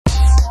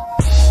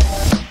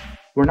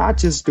we're not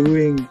just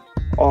doing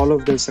all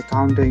of this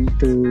accounting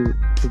to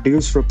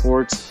produce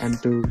reports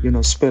and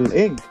to, spill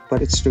ink,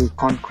 but it's to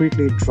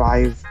concretely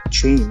drive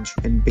change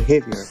in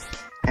behavior.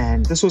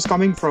 And this was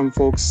coming from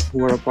folks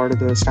who are a part of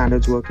the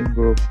standards working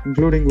group,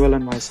 including Will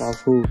and myself,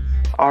 who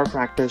are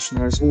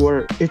practitioners who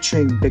are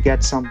itching to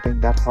get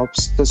something that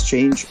helps us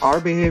change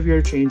our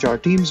behavior, change our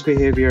team's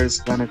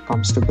behaviors when it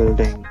comes to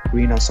building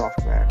greener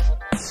software.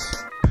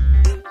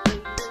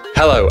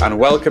 Hello and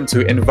welcome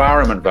to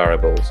Environment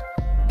Variables,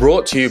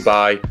 brought to you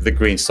by the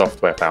Green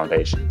Software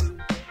Foundation.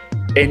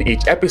 In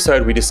each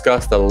episode, we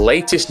discuss the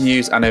latest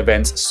news and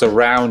events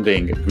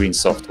surrounding green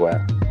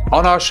software.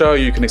 On our show,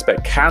 you can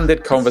expect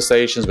candid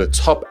conversations with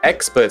top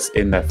experts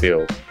in their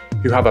field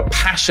who have a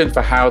passion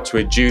for how to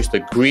reduce the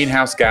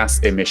greenhouse gas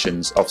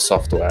emissions of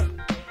software.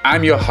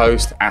 I'm your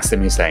host,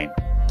 Asim Hussain.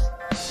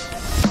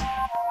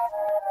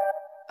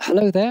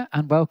 Hello there,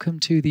 and welcome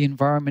to the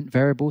Environment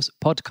Variables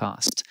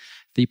podcast,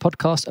 the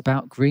podcast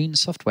about green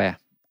software.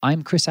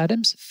 I'm Chris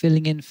Adams,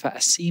 filling in for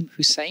Asim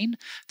Hussain,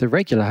 the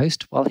regular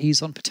host, while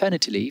he's on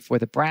paternity leave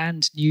with a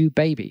brand new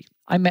baby.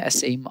 I met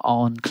Asim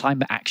on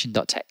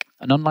climateaction.tech,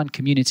 an online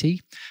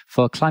community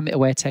for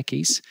climate-aware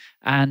techies,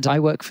 and I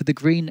work for the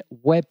Green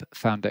Web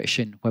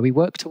Foundation, where we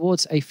work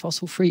towards a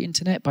fossil-free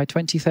internet by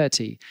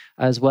 2030,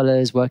 as well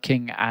as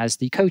working as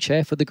the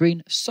co-chair for the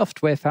Green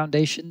Software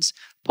Foundation's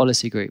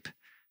policy group.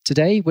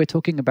 Today, we're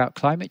talking about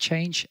climate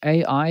change,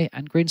 AI,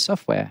 and green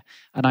software,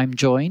 and I'm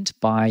joined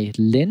by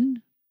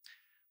Lynn,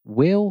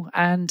 Will,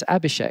 and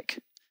Abhishek.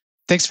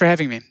 Thanks for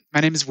having me. My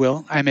name is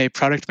Will. I'm a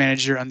product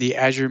manager on the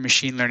Azure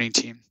machine learning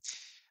team.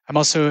 I'm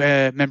also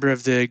a member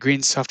of the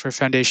Green Software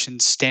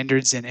Foundation's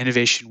Standards and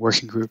Innovation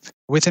Working Group.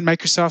 Within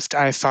Microsoft,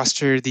 I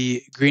foster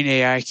the Green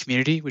AI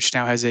community, which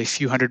now has a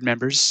few hundred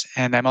members,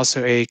 and I'm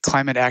also a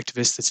climate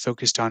activist that's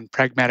focused on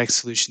pragmatic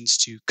solutions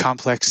to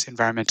complex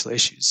environmental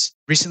issues.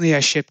 Recently, I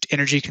shipped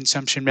energy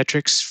consumption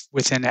metrics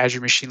within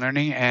Azure Machine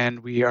Learning,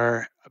 and we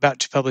are about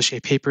to publish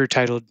a paper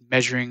titled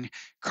Measuring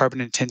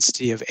Carbon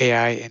Intensity of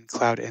AI in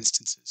Cloud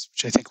Instances,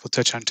 which I think we'll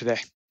touch on today.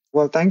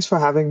 Well, thanks for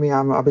having me.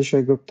 I'm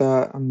Abhishek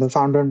Gupta. I'm the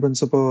founder and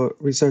principal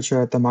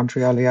researcher at the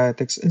Montreal AI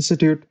Ethics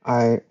Institute.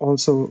 I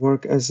also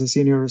work as a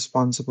senior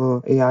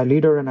responsible AI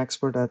leader and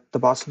expert at the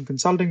Boston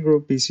Consulting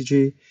Group,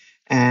 BCG,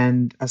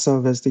 and I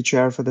serve as the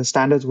chair for the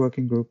Standards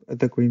Working Group at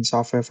the Green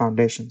Software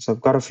Foundation. So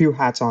I've got a few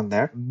hats on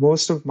there.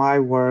 Most of my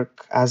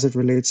work, as it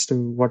relates to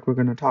what we're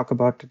going to talk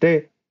about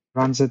today,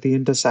 runs at the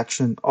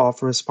intersection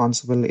of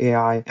responsible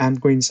AI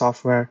and green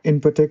software. In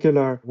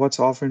particular,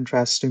 what's of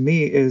interest to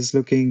me is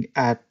looking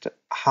at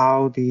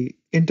how the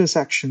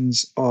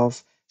intersections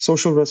of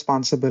social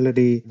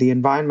responsibility, the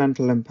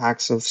environmental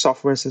impacts of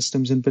software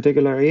systems, in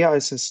particular AI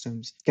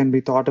systems, can be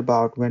thought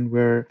about when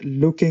we're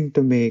looking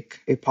to make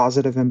a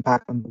positive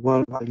impact on the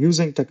world while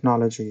using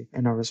technology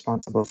in a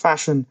responsible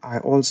fashion. I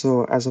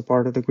also, as a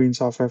part of the Green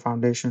Software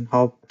Foundation,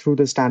 help through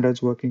the Standards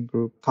Working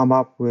Group come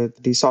up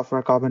with the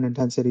software carbon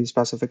intensity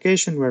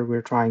specification, where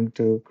we're trying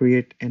to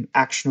create an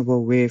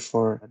actionable way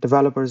for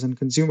developers and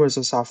consumers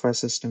of software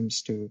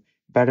systems to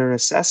better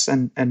assess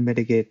and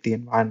mitigate the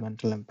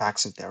environmental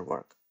impacts of their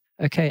work.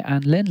 Okay,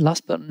 and Lynn,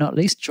 last but not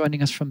least,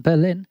 joining us from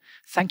Berlin.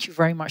 Thank you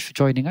very much for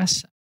joining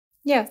us.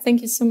 Yeah,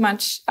 thank you so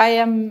much. I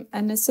am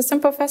an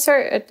assistant professor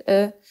at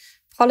a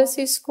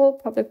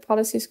public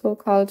policy school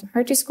called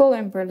Hertie School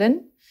in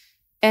Berlin.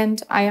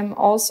 And I am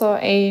also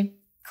a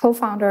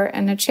co-founder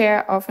and a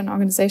chair of an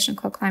organization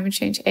called Climate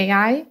Change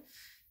AI.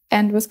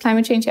 And with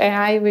Climate Change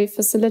AI, we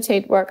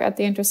facilitate work at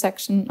the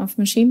intersection of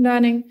machine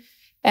learning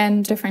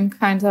and different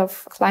kinds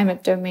of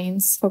climate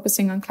domains,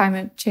 focusing on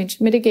climate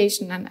change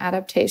mitigation and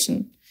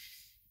adaptation.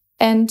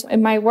 And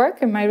in my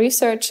work, in my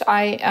research,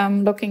 I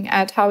am looking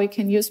at how we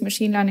can use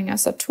machine learning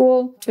as a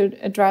tool to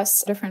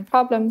address different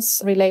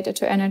problems related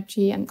to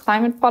energy and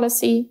climate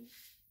policy.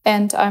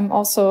 And I'm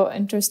also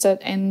interested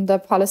in the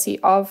policy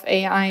of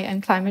AI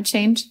and climate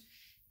change.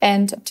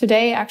 And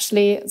today,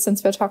 actually,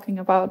 since we're talking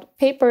about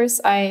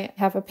papers, I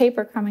have a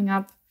paper coming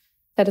up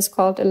that is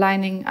called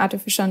Aligning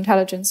Artificial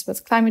Intelligence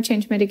with Climate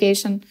Change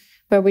Mitigation,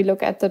 where we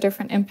look at the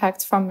different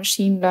impacts from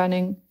machine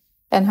learning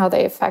and how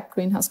they affect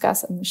greenhouse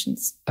gas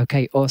emissions.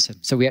 Okay, awesome.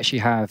 So we actually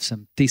have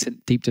some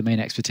decent deep domain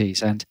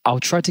expertise, and I'll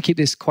try to keep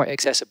this quite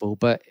accessible,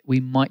 but we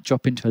might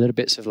drop into a little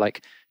bits of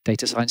like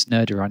data science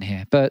nerd around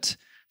here. But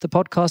the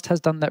podcast has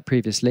done that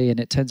previously, and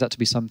it turns out to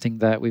be something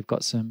that we've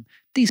got some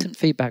decent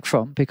feedback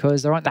from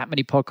because there aren't that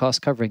many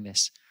podcasts covering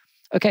this.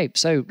 Okay,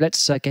 so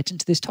let's get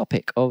into this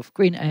topic of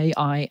green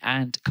AI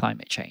and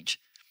climate change.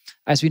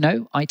 As we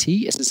know, IT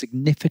is a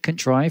significant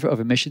driver of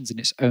emissions in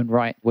its own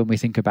right when we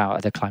think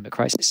about the climate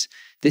crisis.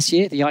 This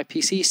year, the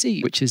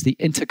IPCC, which is the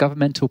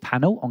Intergovernmental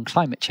Panel on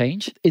Climate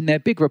Change, in their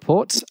big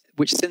reports,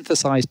 which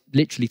synthesized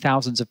literally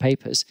thousands of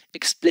papers,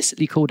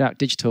 explicitly called out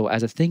digital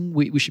as a thing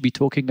we should be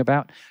talking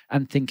about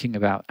and thinking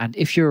about. And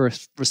if you're a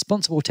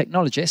responsible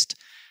technologist,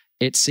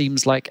 it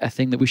seems like a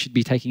thing that we should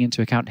be taking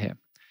into account here.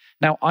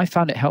 Now, I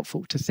found it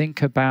helpful to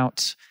think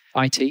about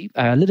IT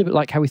a little bit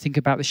like how we think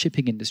about the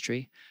shipping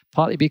industry,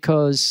 partly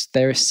because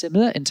they're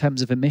similar in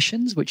terms of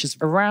emissions, which is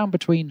around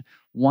between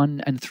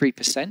 1 and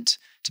 3%,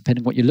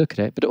 depending what you look at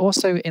it, but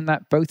also in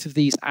that both of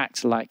these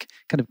act like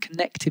kind of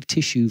connective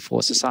tissue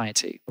for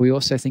society. We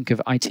also think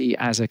of IT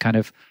as a kind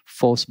of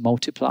force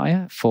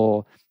multiplier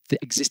for the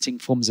existing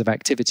forms of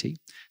activity.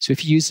 So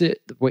if you use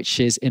it, which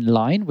is in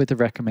line with the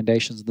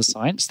recommendations of the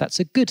science, that's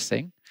a good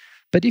thing.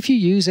 But if you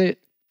use it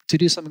to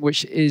do something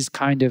which is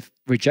kind of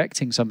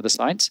rejecting some of the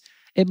science,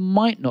 it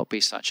might not be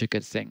such a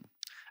good thing.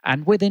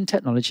 And within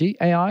technology,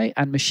 AI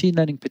and machine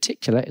learning in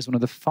particular is one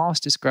of the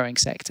fastest growing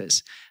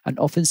sectors and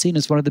often seen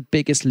as one of the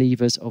biggest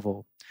levers of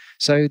all.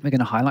 So we're going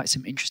to highlight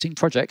some interesting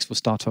projects we'll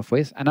start off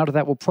with. And out of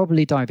that, we'll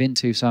probably dive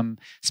into some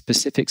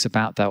specifics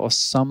about that or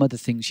some of the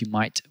things you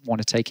might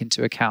want to take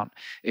into account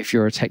if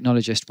you're a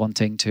technologist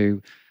wanting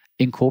to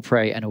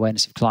incorporate an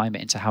awareness of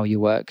climate into how you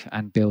work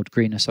and build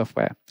greener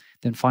software.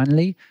 Then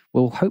finally,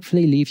 we'll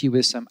hopefully leave you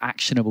with some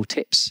actionable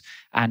tips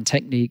and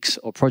techniques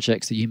or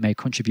projects that you may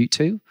contribute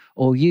to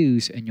or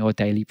use in your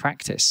daily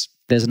practice.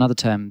 There's another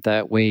term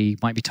that we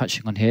might be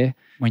touching on here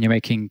when you're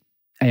making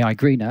AI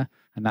greener,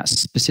 and that's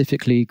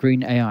specifically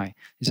green AI.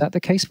 Is that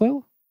the case,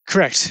 Will?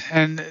 Correct.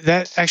 And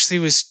that actually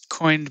was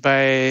coined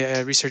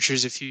by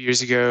researchers a few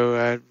years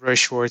ago, Roy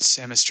Schwartz,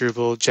 Emma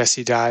Struble,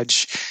 Jesse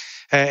Dodge.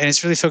 And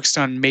it's really focused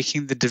on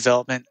making the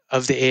development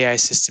of the AI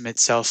system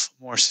itself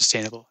more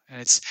sustainable. And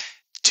it's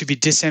to be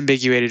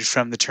disambiguated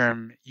from the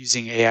term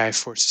using AI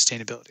for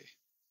sustainability.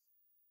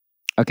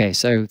 Okay,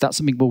 so that's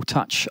something we'll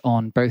touch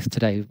on both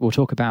today. We'll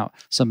talk about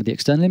some of the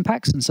external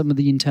impacts and some of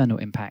the internal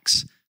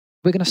impacts.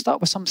 We're going to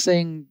start with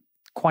something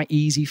quite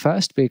easy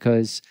first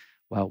because,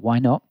 well, why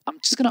not? I'm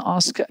just going to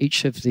ask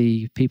each of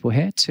the people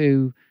here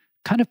to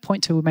kind of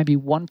point to maybe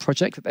one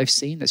project that they've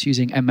seen that's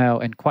using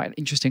ML in quite an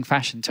interesting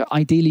fashion to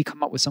ideally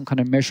come up with some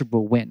kind of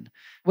measurable win.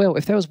 Well,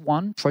 if there was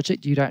one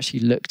project you'd actually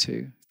look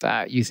to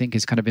that you think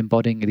is kind of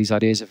embodying these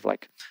ideas of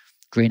like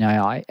green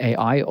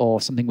AI or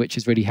something which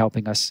is really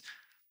helping us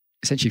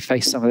essentially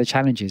face some of the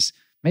challenges,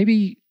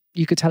 maybe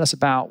you could tell us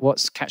about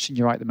what's catching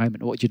your eye at the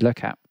moment or what you'd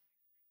look at.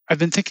 I've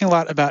been thinking a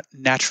lot about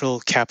natural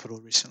capital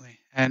recently,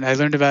 and I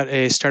learned about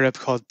a startup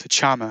called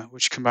Pachama,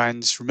 which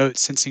combines remote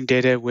sensing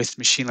data with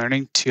machine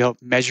learning to help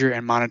measure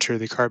and monitor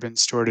the carbon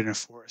stored in a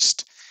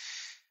forest.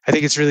 I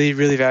think it's really,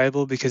 really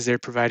valuable because they're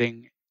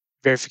providing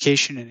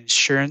verification and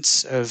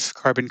insurance of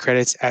carbon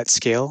credits at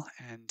scale,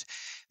 and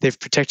they've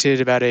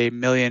protected about 1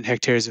 million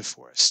hectares of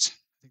forest.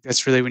 I think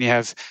that's really when you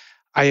have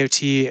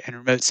IoT and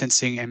remote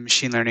sensing and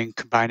machine learning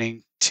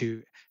combining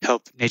to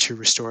help nature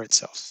restore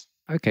itself.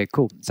 Okay,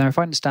 cool. So if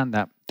I understand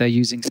that, they're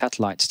using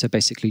satellites to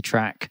basically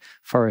track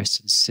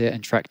forests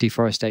and track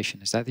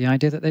deforestation. Is that the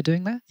idea that they're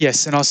doing there?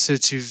 Yes, and also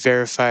to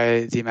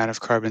verify the amount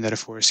of carbon that a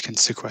forest can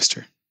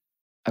sequester.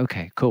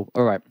 Okay, cool.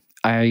 All right.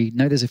 I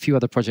know there's a few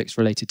other projects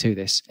related to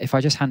this. If I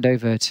just hand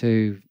over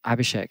to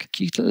Abhishek,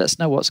 can you let us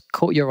know what's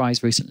caught your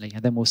eyes recently,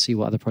 and then we'll see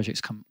what other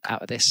projects come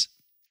out of this.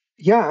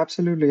 Yeah,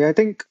 absolutely. I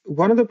think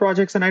one of the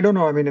projects, and I don't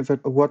know,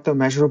 what the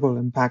measurable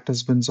impact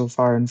has been so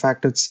far. In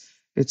fact, it's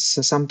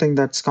something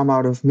that's come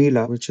out of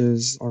MILA, which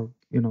is,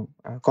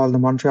 called the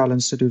Montreal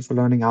Institute for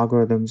Learning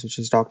Algorithms, which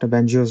is Dr.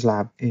 Bengio's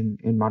lab in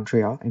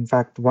Montreal. In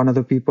fact, one of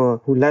the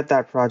people who led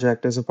that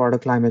project is a part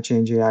of Climate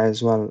Change AI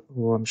as well,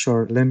 who I'm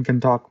sure Lynn can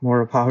talk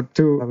more about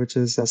too, which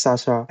is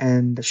Sasha.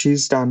 And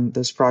she's done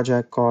this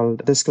project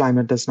called This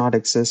Climate Does Not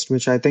Exist,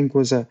 which I think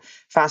was a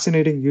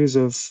fascinating use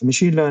of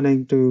machine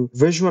learning to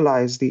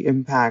visualize the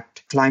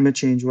impact climate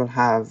change will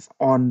have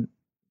on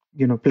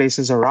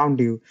places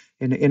around you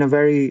in a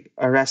very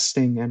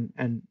arresting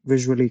and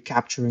visually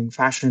capturing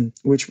fashion,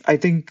 which I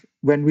think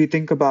when we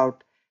think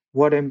about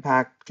what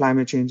impact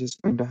climate change is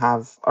going to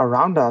have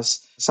around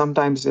us,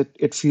 sometimes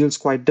it feels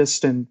quite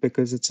distant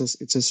because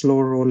it's a slow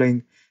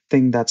rolling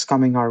thing that's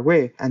coming our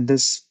way. And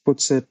this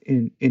puts it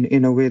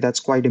in a way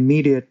that's quite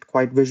immediate,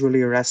 quite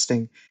visually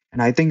arresting,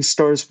 and I think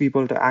stirs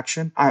people to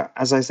action.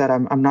 As I said,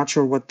 I'm not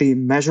sure what the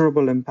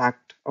measurable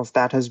impact of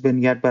that has been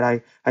yet, but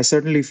I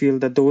certainly feel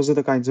that those are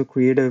the kinds of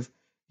creative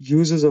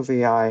uses of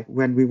AI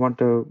when we want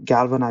to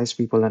galvanize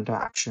people into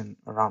action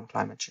around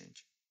climate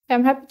change.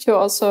 I'm happy to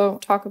also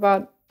talk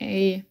about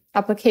a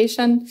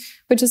application,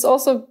 which is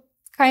also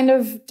kind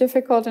of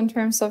difficult in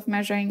terms of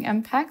measuring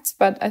impacts,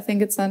 but I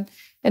think it's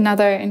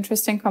another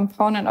interesting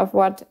component of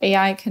what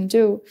AI can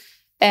do.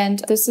 And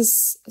this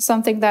is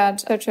something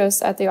that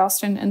researchers at the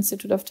Austrian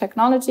Institute of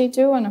Technology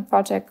do in a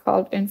project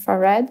called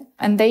Infrared.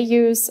 And they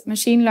use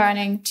machine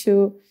learning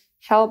to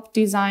help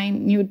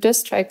design new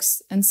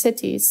districts in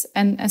cities.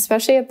 And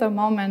especially at the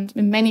moment,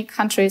 in many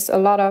countries, a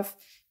lot of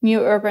new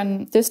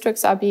urban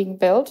districts are being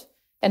built.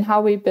 And how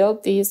we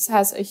build these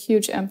has a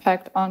huge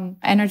impact on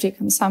energy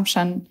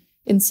consumption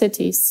in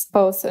cities,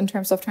 both in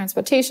terms of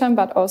transportation,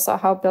 but also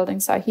how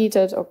buildings are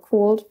heated or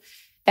cooled.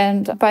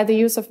 And by the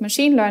use of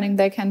machine learning,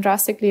 they can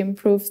drastically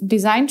improve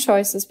design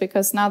choices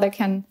because now they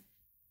can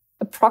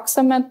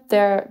approximate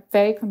their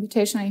very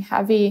computationally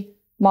heavy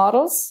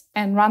models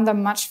and run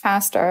them much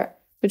faster,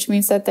 which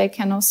means that they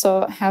can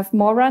also have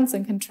more runs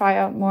and can try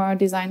out more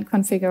design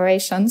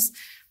configurations.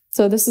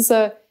 So this is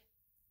a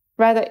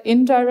rather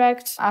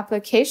indirect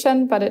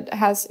application, but it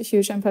has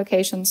huge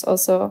implications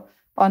also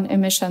on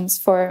emissions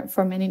for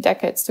many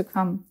decades to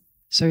come.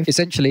 So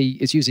essentially,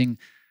 it's using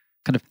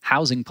kind of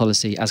housing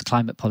policy as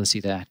climate policy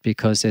there,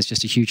 because there's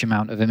just a huge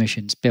amount of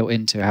emissions built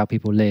into how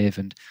people live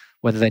and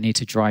whether they need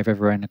to drive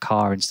everywhere in a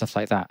car and stuff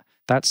like that.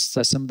 That's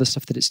some of the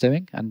stuff that it's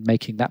doing and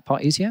making that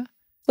part easier.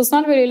 So it's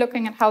not really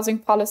looking at housing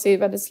policy,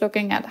 but it's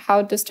looking at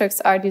how districts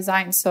are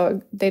designed.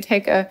 So they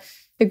take a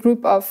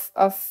group of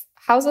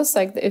houses,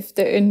 like if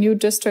a new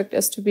district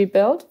is to be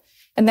built,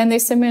 and then they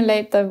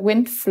simulate the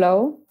wind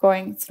flow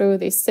going through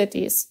these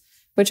cities,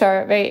 which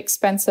are very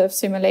expensive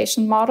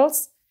simulation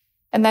models.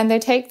 And then they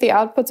take the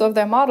outputs of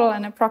their model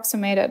and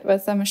approximate it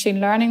with a machine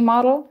learning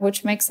model,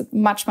 which makes it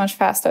much, much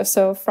faster.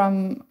 So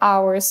from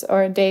hours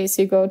or days,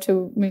 you go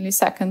to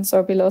milliseconds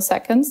or below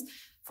seconds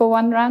for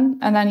one run.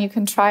 And then you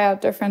can try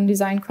out different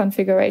design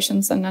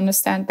configurations and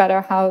understand better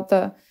how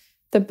the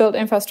built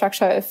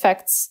infrastructure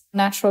affects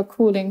natural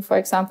cooling, for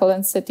example,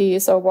 in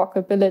cities, or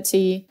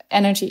walkability,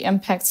 energy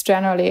impacts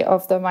generally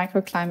of the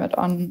microclimate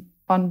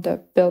on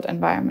the built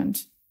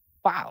environment.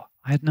 Wow.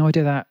 I had no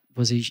idea that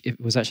it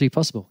was actually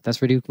possible.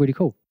 That's really, really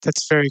cool.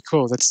 That's very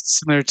cool. That's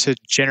similar to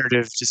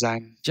generative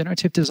design.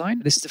 Generative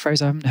design? This is a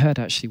phrase I haven't heard,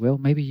 actually, Will.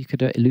 Maybe you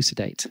could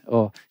elucidate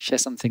or share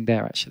something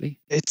there, actually.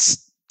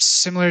 It's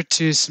similar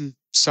to some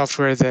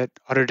software that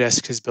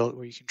Autodesk has built,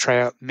 where you can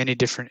try out many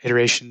different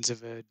iterations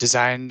of a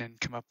design and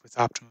come up with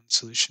optimum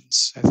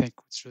solutions. I think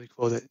it's really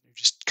cool that you're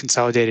just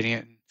consolidating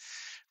it and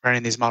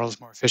running these models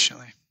more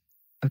efficiently.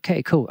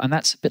 Okay, cool. And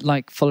that's a bit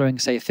like following,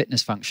 say, a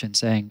fitness function,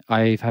 saying,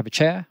 I have a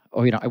chair,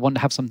 or, I want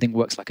to have something that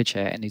works like a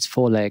chair and needs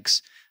 4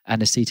 legs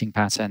and a seating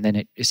pattern. Then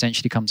it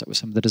essentially comes up with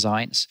some of the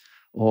designs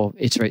or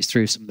iterates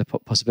through some of the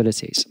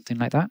possibilities, something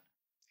like that.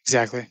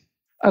 Exactly.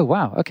 Oh,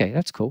 wow. Okay,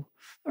 that's cool.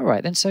 All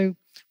right, then. So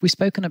we've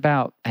spoken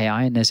about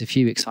AI, and there's a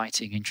few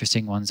exciting,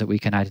 interesting ones that we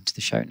can add into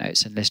the show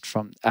notes and list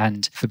from,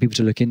 and for people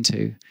to look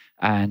into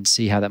and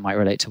see how that might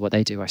relate to what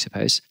they do, I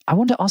suppose. I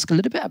want to ask a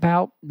little bit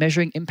about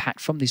measuring impact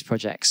from these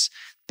projects,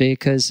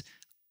 because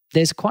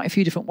there's quite a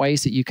few different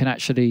ways that you can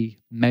actually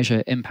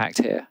measure impact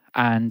here.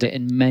 And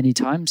in many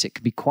times, it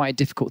can be quite a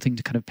difficult thing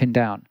to kind of pin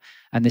down.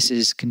 And this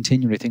is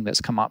continually a thing that's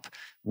come up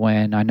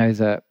when I know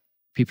that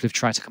people have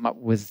tried to come up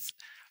with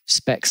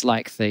specs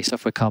like the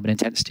software carbon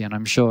intensity. And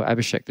I'm sure,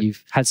 Abhishek, that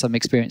you've had some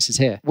experiences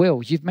here.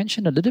 Will, you've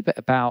mentioned a little bit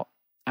about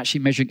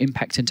actually measuring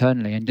impact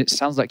internally. And it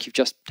sounds like you've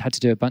just had to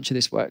do a bunch of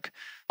this work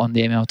on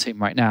the ML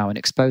team right now and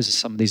expose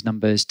some of these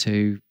numbers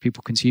to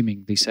people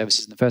consuming these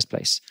services in the first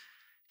place.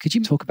 Could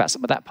you talk about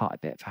some of that part a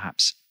bit,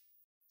 perhaps?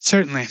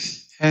 Certainly.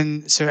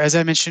 And so, as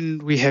I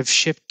mentioned, we have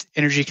shipped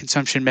energy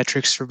consumption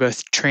metrics for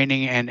both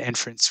training and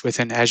inference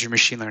within Azure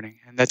Machine Learning.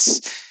 And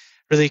that's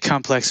really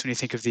complex when you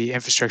think of the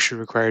infrastructure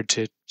required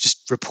to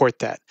just report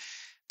that.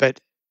 But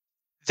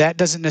that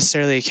doesn't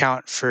necessarily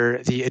account for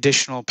the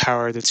additional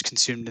power that's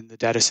consumed in the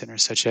data center,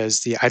 such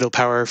as the idle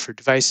power for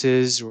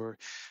devices or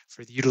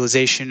for the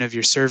utilization of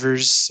your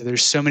servers. So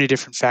there's so many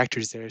different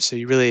factors there. So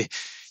you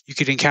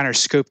could encounter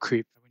scope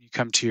creep when you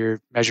come to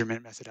your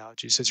measurement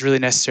methodology. So it's really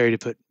necessary to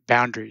put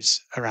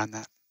boundaries around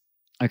that.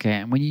 Okay,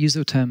 and when you use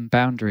the term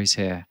boundaries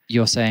here,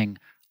 you're saying,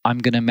 I'm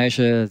going to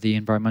measure the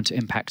environmental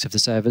impact of the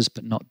servers,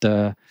 but not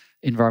the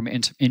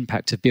environmental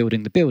impact of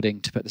building the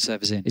building to put the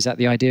servers in. Is that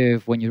the idea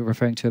of when you're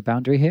referring to a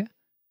boundary here?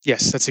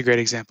 Yes, that's a great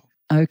example.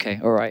 Okay,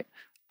 all right.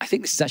 I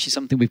think this is actually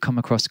something we've come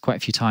across quite a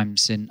few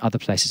times in other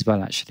places as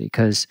well, actually,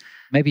 because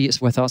maybe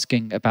it's worth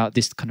asking about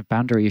this kind of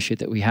boundary issue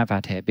that we have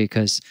had here,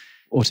 because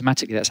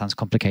automatically that sounds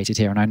complicated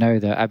here. And I know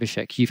that,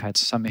 Abhishek, you've had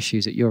some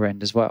issues at your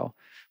end as well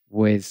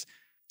with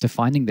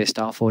defining this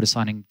stuff or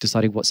deciding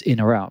what's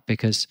in or out,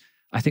 because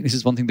I think this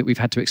is one thing that we've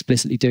had to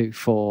explicitly do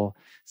for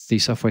the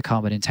software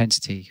carbon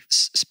intensity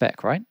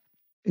spec, right?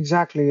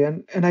 Exactly.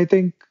 And I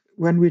think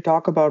when we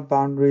talk about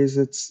boundaries,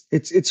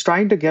 it's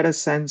trying to get a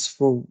sense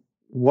for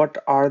what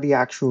are the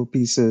actual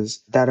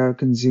pieces that are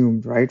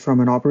consumed, right? From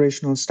an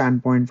operational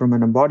standpoint, from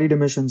an embodied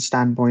emission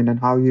standpoint, and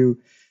how you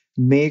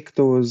make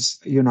those,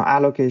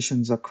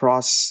 allocations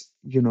across,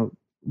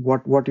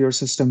 what your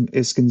system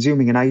is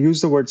consuming. And I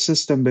use the word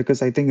system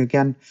because I think,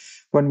 again,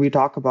 when we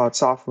talk about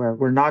software,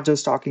 we're not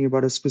just talking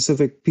about a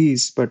specific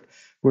piece, but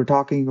we're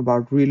talking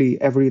about really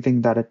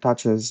everything that it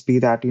touches, be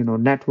that,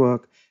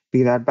 network,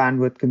 be that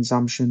bandwidth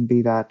consumption,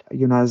 be that,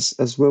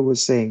 as Will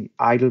was saying,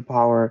 idle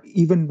power.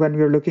 Even when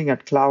we're looking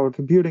at cloud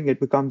computing, it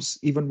becomes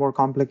even more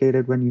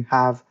complicated when you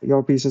have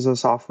your pieces of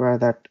software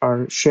that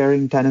are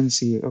sharing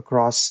tenancy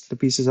across the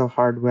pieces of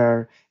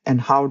hardware, and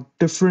how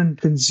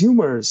different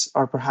consumers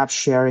are perhaps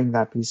sharing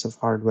that piece of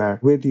hardware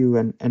with you,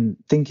 and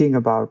thinking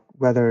about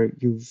whether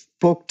you've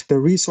booked the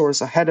resource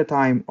ahead of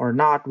time or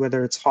not,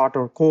 whether it's hot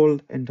or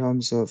cold in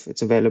terms of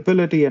its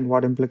availability and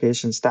what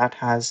implications that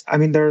has. I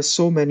mean, there are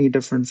so many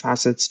different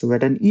facets to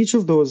it. And each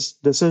of those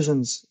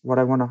decisions, what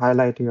I want to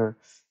highlight here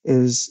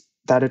is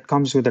that it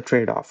comes with a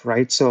trade-off,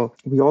 right? So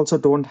we also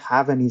don't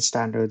have any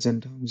standards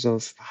in terms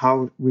of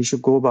how we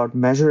should go about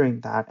measuring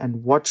that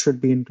and what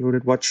should be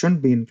included, what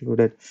shouldn't be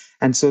included.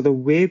 And so the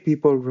way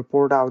people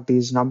report out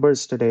these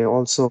numbers today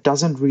also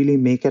doesn't really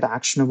make it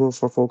actionable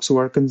for folks who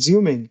are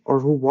consuming or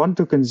who want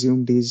to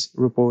consume these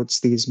reports,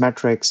 these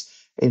metrics,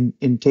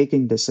 in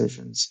taking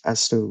decisions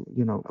as to,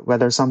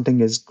 whether something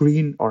is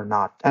green or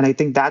not. And I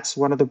think that's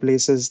one of the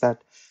places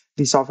that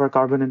the software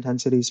carbon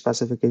intensity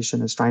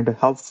specification is trying to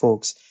help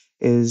folks,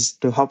 is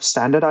to help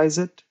standardize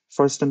it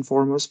first and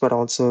foremost, but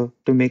also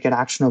to make it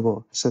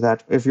actionable so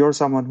that if you're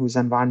someone who's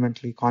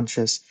environmentally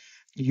conscious,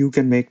 you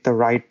can make the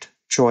right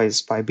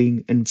choice by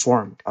being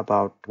informed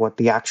about what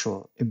the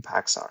actual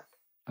impacts are.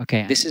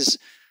 Okay, this is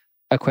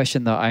a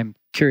question that I'm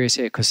curious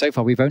here, because so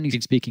far we've only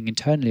been speaking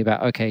internally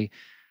about, okay,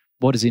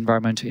 what is the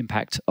environmental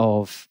impact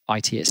of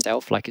IT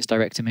itself, like its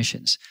direct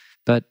emissions?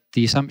 But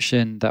the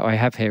assumption that I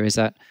have here is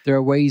that there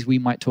are ways we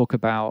might talk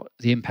about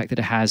the impact that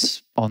it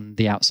has on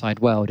the outside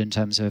world in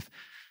terms of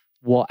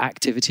what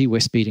activity we're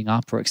speeding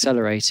up or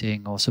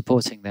accelerating or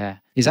supporting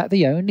there. Is that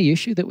the only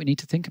issue that we need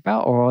to think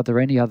about, or are there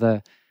any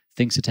other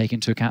things to take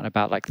into account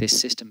about like this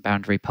system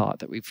boundary part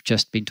that we've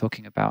just been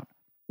talking about?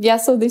 Yeah,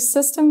 so these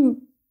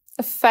system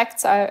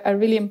effects are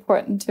really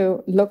important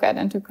to look at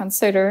and to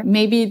consider.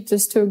 Maybe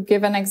just to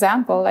give an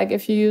example, like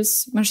if you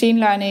use machine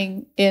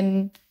learning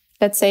in,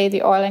 let's say,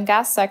 the oil and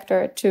gas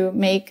sector to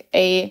make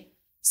a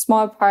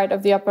small part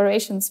of the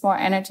operations more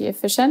energy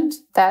efficient,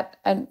 that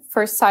at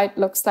first sight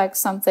looks like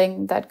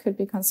something that could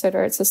be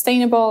considered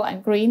sustainable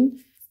and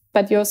green.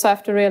 But you also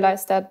have to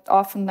realize that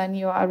often then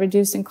you are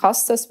reducing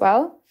costs as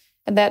well.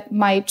 And that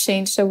might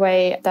change the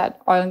way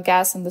that oil and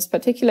gas in this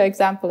particular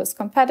example is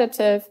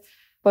competitive,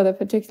 or the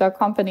particular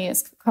company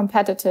is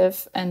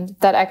competitive. And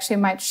that actually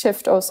might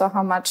shift also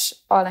how much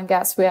oil and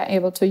gas we are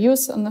able to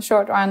use in the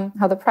short run,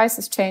 how the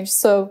prices change.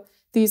 So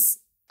these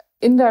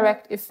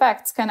indirect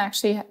effects can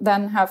actually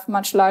then have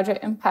much larger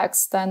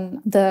impacts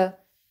than the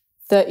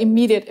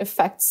immediate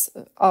effects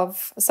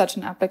of such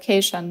an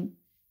application.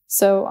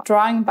 So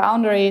drawing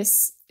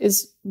boundaries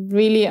is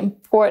really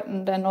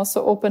important, and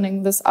also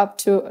opening this up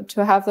to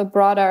have the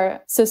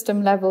broader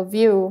system level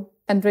view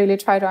and really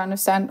try to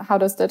understand how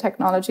does the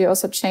technology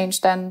also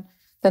change then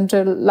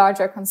to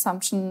larger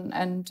consumption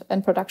and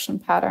production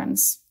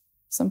patterns.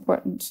 It's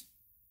important.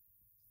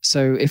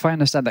 So if I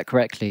understand that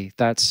correctly,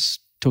 that's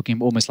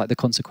talking almost like the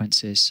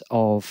consequences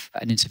of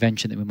an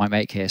intervention that we might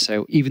make here.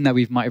 So even though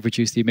we might have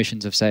reduced the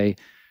emissions of, say,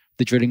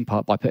 the drilling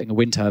part by putting a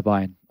wind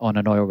turbine on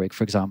an oil rig,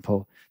 for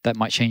example, that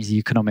might change the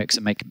economics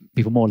and make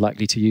people more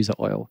likely to use the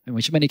oil, in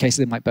which in many cases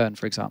they might burn,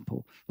 for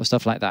example, or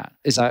stuff like that.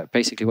 Is that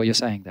basically what you're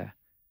saying there?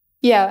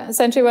 Yeah,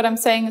 essentially what I'm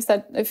saying is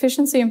that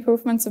efficiency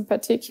improvements in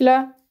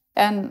particular,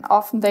 and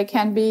often they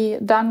can be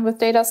done with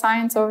data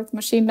science or with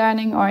machine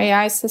learning or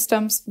AI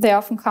systems, they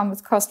often come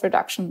with cost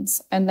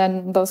reductions. And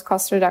then those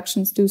cost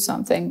reductions do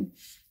something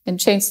and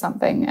change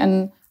something.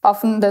 And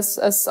often this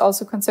is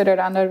also considered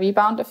under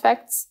rebound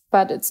effects,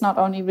 but it's not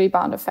only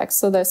rebound effects.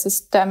 So there's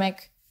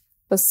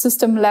the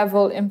system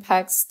level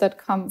impacts that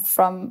come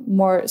from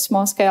more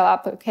small scale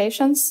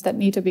applications that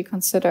need to be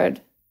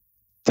considered.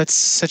 That's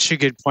such a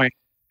good point.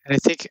 And I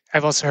think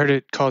I've also heard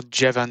it called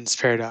Jevon's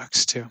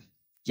paradox too.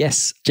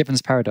 Yes,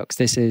 Jevon's paradox.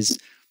 This is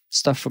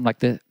stuff from like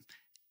the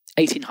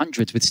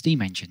 1800s with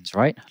steam engines,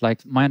 right?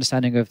 Like my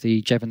understanding of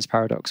the Jevon's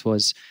paradox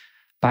was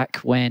back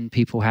when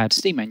people had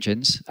steam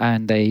engines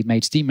and they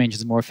made steam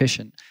engines more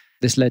efficient.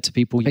 This led to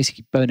people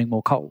basically burning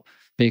more coal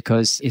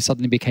because it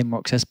suddenly became more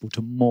accessible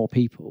to more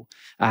people,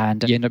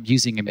 and you end up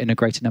using them in a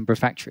greater number of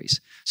factories.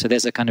 So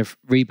there's a kind of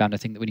rebound, I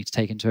think, that we need to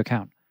take into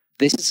account.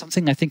 This is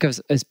something I think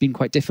has been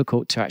quite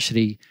difficult to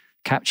actually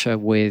capture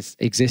with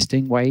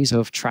existing ways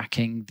of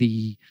tracking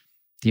the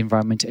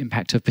environmental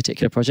impact of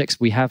particular projects.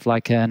 We have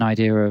like an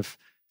idea of,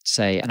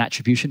 say, an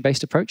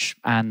attribution-based approach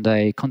and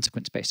a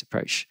consequence-based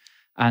approach.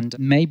 And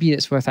maybe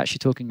it's worth actually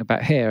talking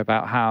about here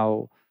about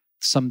how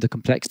some of the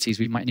complexities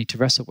we might need to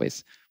wrestle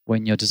with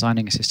when you're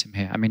designing a system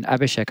here. I mean,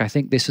 Abhishek, I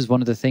think this was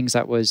one of the things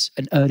that was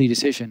an early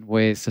decision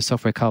with the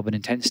software carbon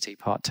intensity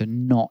part, to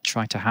not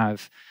try to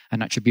have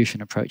an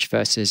attribution approach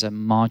versus a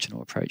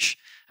marginal approach.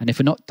 And if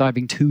we're not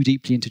diving too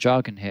deeply into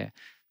jargon here,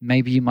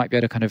 maybe you might be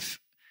able to kind of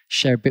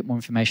share a bit more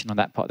information on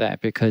that part there,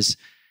 because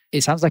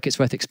it sounds like it's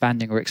worth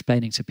expanding or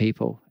explaining to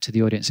people, to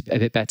the audience a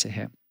bit better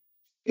here.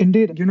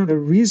 Indeed, the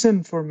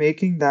reason for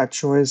making that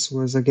choice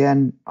was,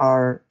 again,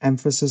 our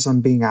emphasis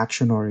on being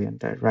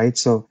action-oriented, right?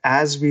 So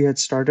as we had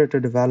started to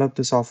develop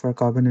the software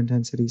carbon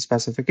intensity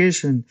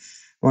specification,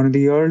 one of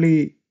the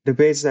early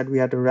debates that we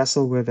had to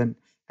wrestle with, and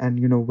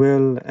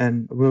Will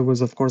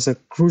was, of course, a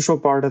crucial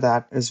part of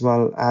that, as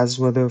well as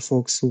were the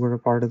folks who were a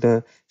part of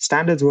the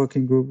standards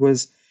working group,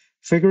 was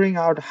figuring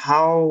out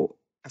how,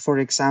 for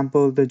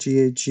example, the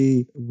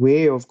GHG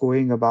way of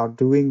going about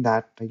doing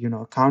that,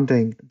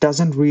 accounting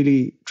doesn't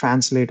really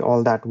translate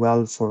all that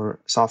well for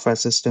software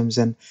systems,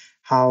 and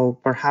how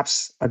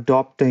perhaps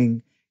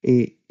adopting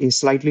a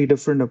slightly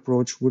different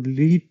approach would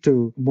lead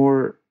to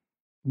more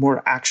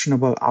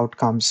actionable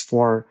outcomes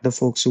for the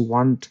folks who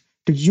want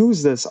to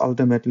use this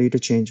ultimately to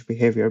change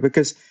behavior.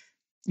 Because,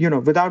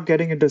 without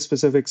getting into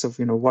specifics of,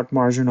 what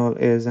marginal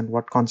is and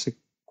what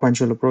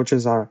consequential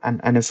approaches are,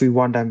 and if we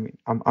want,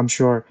 I'm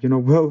sure,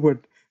 Will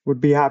would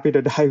be happy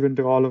to dive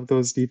into all of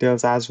those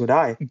details, as would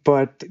I.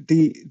 But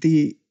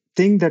the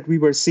thing that we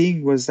were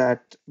seeing was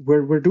that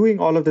we're doing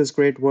all of this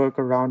great work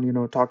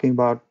around, talking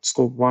about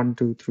scope 1,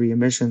 2, 3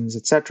 emissions,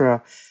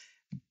 etc.,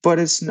 but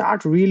it's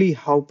not really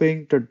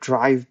helping to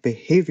drive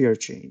behavior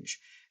change.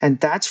 And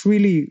that's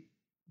really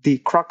the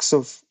crux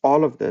of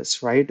all of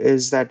this, right?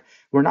 Is that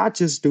we're not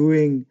just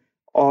doing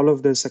all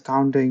of this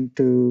accounting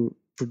to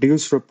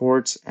produce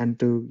reports and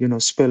to,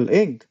 spill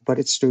ink, but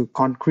it's to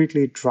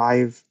concretely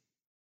drive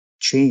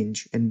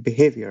change in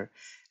behavior.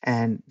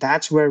 And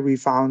that's where we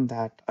found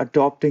that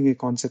adopting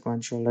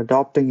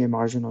a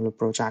marginal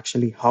approach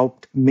actually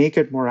helped make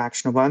it more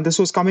actionable. And this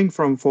was coming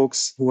from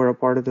folks who were a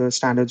part of the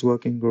standards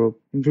working group,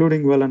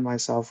 including Will and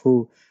myself,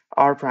 who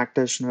are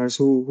practitioners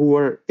who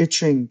are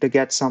itching to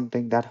get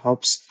something that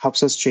helps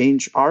us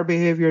change our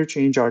behavior,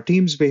 change our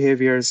team's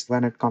behaviors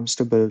when it comes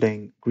to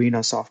building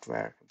greener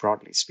software,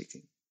 broadly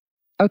speaking.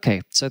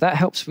 Okay, so that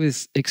helps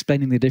with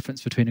explaining the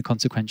difference between a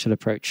consequential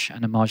approach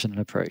and a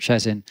marginal approach,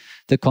 as in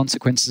the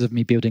consequences of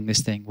me building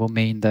this thing will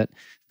mean that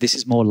this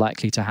is more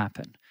likely to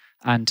happen.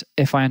 And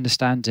if I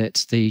understand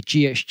it, the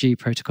GHG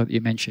protocol that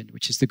you mentioned,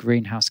 which is the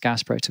greenhouse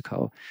gas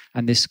protocol,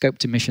 and this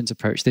scoped emissions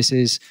approach, this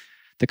is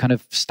the kind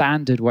of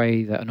standard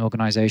way that an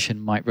organization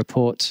might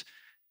report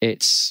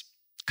its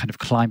kind of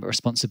climate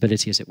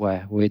responsibility, as it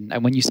were.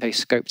 And when you say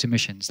scoped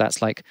emissions, that's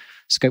like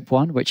scope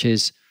 1, which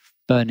is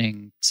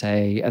burning,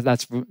 say,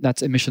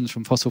 that's emissions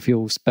from fossil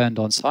fuels burned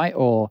on site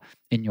or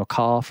in your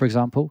car, for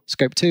example.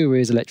 Scope 2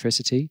 is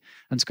electricity,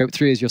 and scope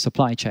 3 is your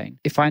supply chain.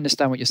 If I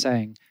understand what you're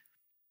saying,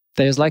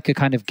 there's like a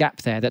kind of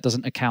gap there that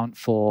doesn't account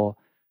for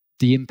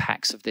the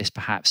impacts of this,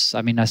 perhaps.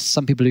 I mean, as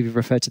some people have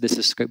referred to this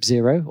as scope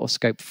 0 or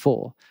scope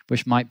 4,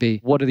 which might be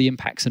what are the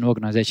impacts an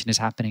organization is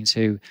happening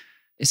to,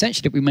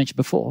 essentially, we mentioned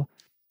before,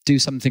 do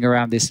something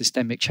around this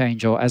systemic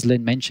change, or as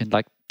Lynn mentioned,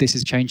 like this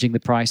is changing the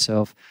price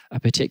of a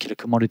particular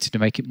commodity to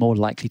make it more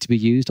likely to be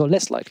used or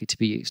less likely to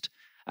be used.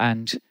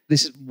 And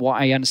this is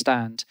what I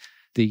understand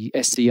the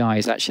SCI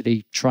is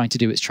actually trying to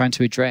do. It's trying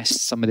to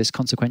address some of this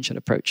consequential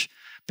approach,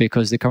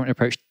 because the current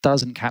approach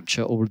doesn't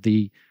capture all of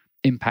the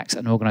impacts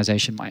an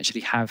organization might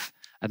actually have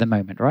at the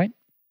moment, right?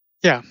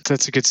 Yeah,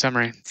 that's a good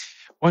summary.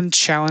 One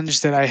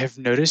challenge that I have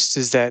noticed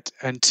is that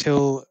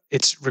until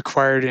it's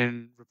required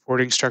in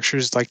reporting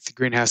structures like the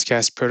greenhouse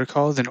gas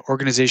protocol, then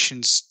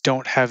organizations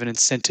don't have an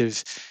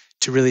incentive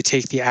to really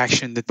take the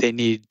action that they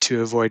need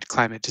to avoid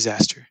climate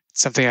disaster.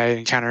 It's something I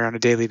encounter on a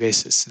daily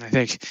basis. And I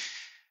think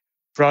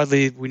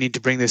broadly, we need to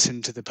bring this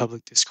into the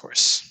public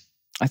discourse.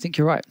 I think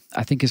you're right.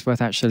 I think it's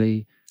worth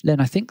actually, Lynn,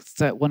 I think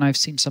that when I've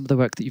seen some of the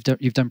work that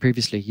you've done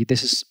previously,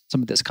 this is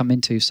something that's come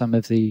into some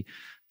of the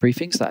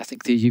briefings that I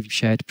think that you've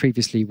shared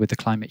previously with the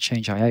climate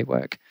change IA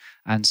work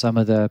and some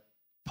of the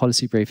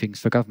policy briefings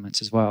for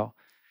governments as well.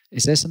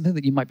 Is there something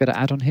that you might be able to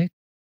add on here?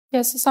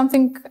 Yes, so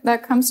something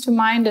that comes to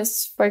mind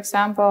is, for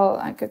example,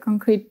 like a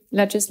concrete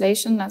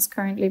legislation that's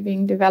currently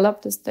being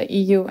developed is the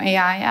EU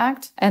AI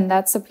Act. And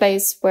that's a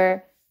place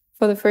where,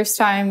 for the first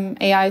time,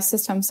 AI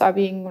systems are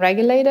being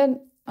regulated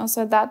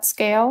also at that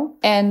scale.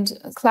 And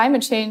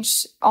climate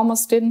change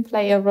almost didn't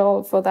play a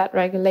role for that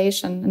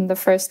regulation in the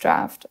first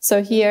draft.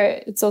 So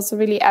here, it's also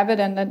really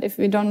evident that if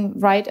we don't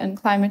write in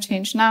climate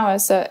change now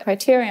as a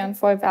criterion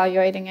for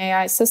evaluating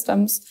AI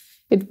systems,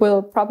 it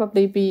will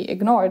probably be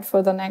ignored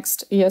for the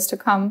next years to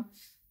come.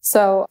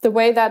 So the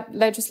way that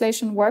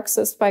legislation works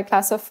is by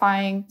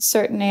classifying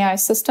certain AI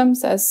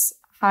systems as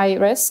high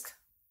risk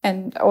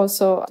and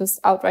also just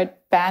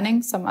outright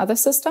banning some other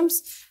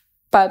systems.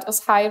 But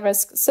those high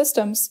risk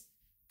systems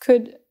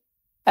could,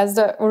 as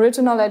the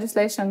original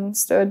legislation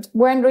stood,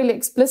 weren't really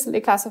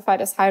explicitly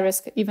classified as high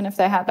risk, even if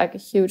they had like a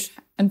huge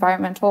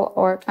environmental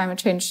or climate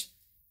change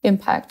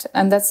impact.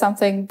 And that's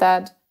something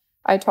that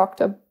I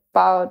talked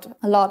about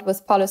a lot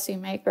with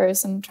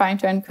policymakers and trying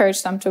to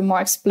encourage them to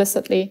more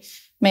explicitly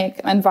make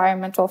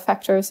environmental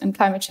factors and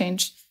climate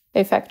change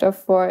a factor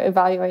for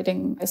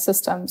evaluating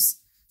systems.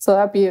 So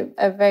that'd be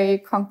a very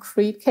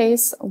concrete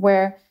case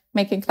where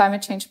making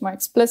climate change more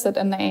explicit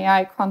in the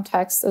AI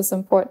context is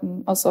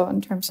important also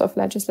in terms of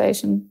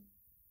legislation.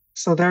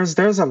 So there's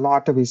a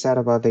lot to be said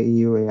about the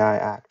EU AI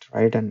Act,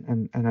 right?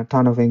 And a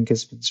ton of ink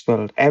has been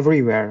spilled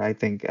everywhere, I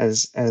think,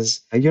 as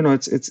you know,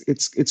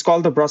 it's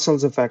called the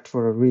Brussels effect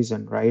for a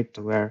reason, right?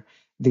 Where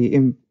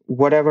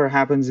whatever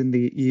happens in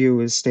the EU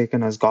is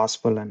taken as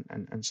gospel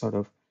and sort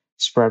of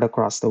spread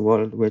across the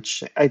world,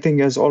 which I think,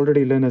 as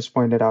already Lynn has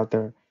pointed out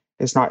there,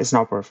 is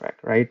not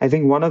perfect, right? I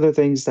think one of the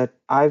things that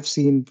I've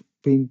seen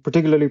being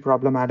particularly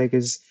problematic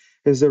is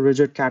the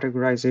rigid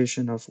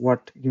categorization of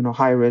what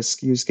high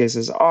risk use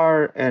cases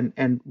are,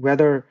 and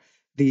whether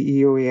the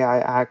EU AI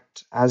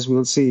Act, as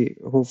we'll see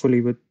hopefully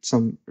with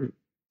some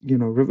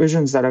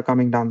revisions that are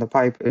coming down the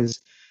pipe, is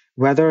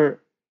whether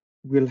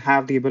we'll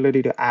have the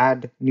ability to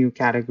add new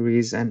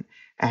categories and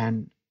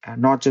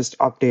not just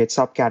update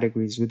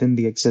subcategories within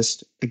the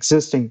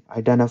existing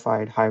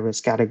identified high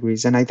risk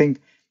categories. And I think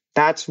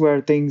that's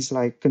where things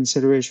like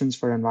considerations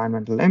for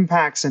environmental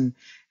impacts and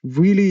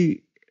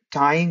really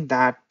tying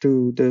that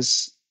to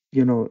this,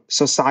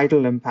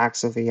 societal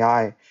impacts of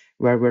AI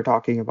where we're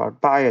talking about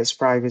bias,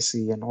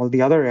 privacy, and all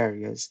the other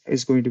areas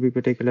is going to be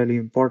particularly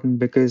important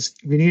because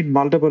we need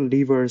multiple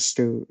levers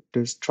to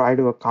try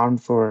to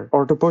account for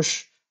or to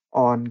push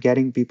on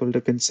getting people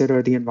to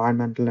consider the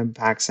environmental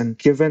impacts. And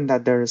given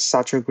that there is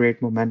such a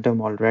great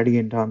momentum already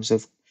in terms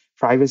of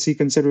privacy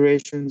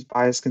considerations,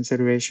 bias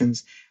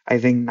considerations, I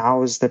think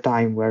now is the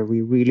time where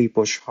we really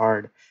push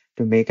hard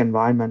to make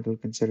environmental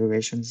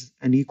considerations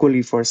an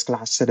equally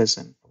first-class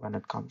citizen when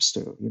it comes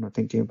to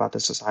thinking about the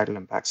societal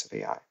impacts of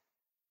AI.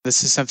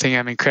 This is something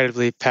I'm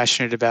incredibly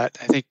passionate about.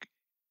 I think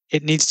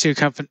it needs to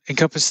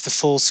encompass the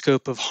full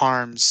scope of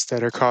harms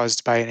that are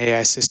caused by an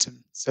AI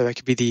system. So that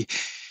could be the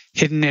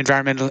hidden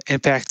environmental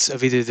impacts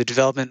of either the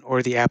development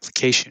or the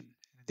application.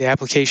 The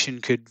application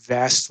could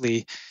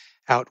vastly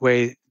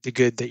outweigh the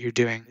good that you're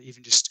doing,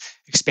 even just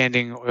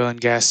expanding oil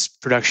and gas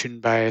production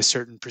by a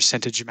certain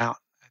percentage amount.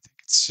 I think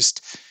it's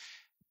just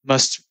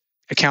must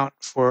account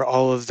for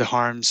all of the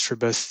harms for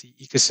both the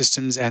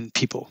ecosystems and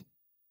people.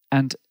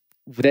 And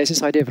there's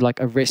this idea of like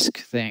a risk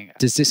thing.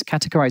 Does this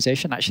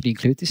categorization actually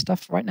include this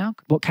stuff right now?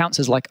 What counts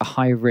as like a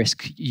high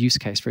risk use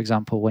case, for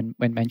example, when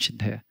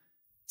mentioned here?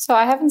 So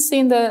I haven't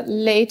seen the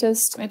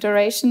latest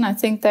iteration. I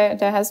think there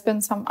has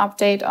been some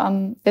update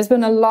on, there's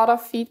been a lot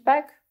of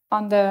feedback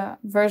on the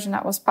version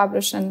that was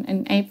published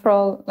in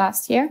April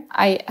last year.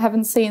 I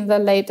haven't seen the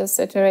latest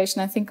iteration.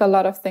 I think a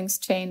lot of things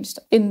changed.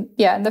 In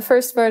the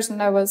first version,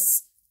 there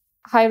was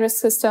high-risk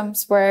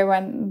systems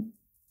when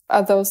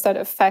those that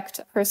affect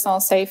personal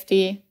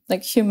safety,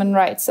 like human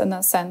rights in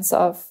a sense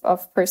of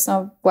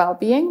personal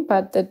well-being,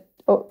 but it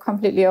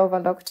completely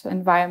overlooked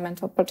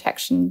environmental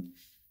protection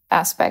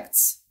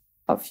aspects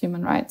of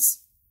human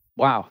rights.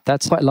 Wow,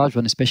 that's quite a large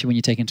one, especially when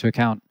you take into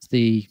account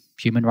the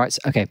human rights.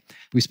 Okay,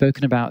 we've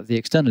spoken about the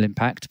external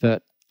impact,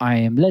 but I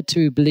am led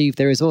to believe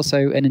there is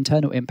also an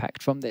internal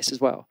impact from this as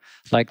well.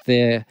 Like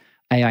the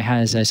AI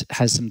has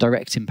some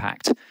direct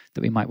impact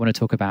that we might want to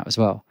talk about as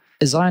well.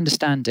 As I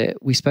understand it,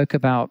 we spoke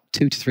about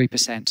 2 to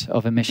 3%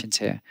 of emissions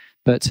here.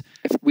 But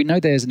if we know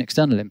there's an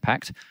external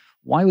impact,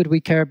 why would we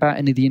care about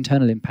any of the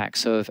internal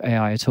impacts of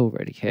AI at all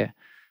really here?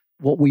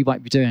 What we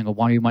might be doing or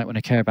why we might want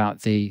to care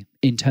about the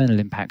internal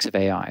impacts of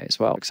AI as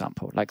well, for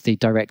example, like the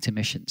direct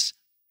emissions.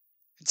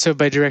 So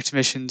by direct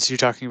emissions, you're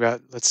talking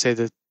about, let's say,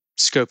 the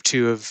scope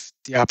 2 of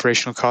the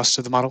operational cost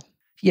of the model?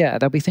 Yeah,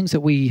 there'll be things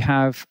that we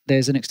have,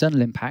 there's an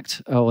external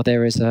impact, or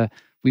there is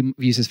we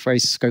use this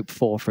phrase scope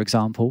 4, for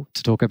example,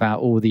 to talk about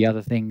all the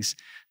other things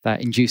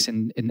that induce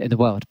in the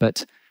world.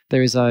 But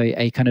there is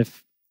a kind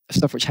of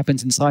stuff which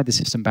happens inside the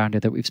system boundary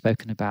that we've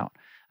spoken about.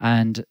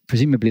 And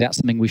presumably that's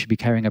something we should be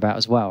caring about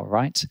as well,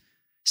 right?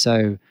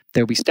 So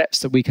there'll be steps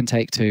that we can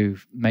take to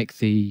make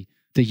the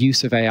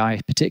use of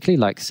AI, particularly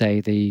like, say,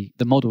 the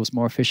models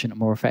more efficient and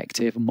more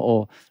effective,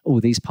 or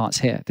all these parts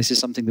here. This is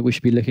something that we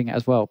should be looking at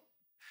as well,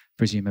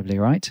 presumably,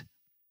 right?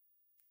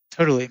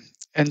 Totally.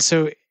 And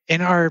so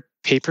in our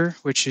paper,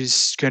 which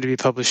is going to be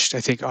published,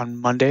 I think, on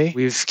Monday,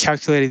 we've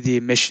calculated the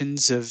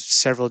emissions of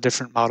several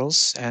different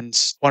models. And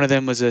one of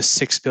them was a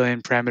 6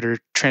 billion parameter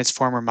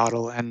transformer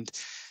model. And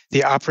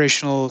the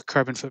operational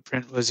carbon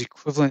footprint was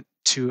equivalent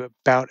to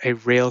about a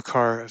rail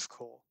car of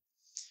coal.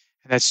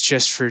 And that's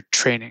just for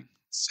training.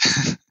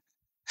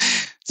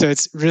 So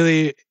it's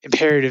really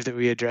imperative that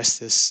we address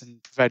this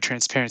and provide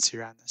transparency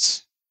around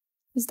this.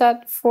 Is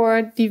that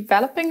for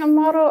developing a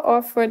model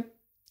or for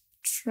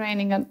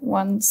training it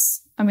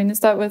once? I mean,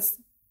 is that with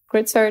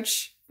grid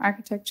search,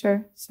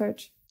 architecture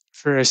search?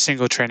 For a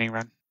single training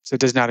run. So it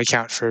does not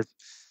account for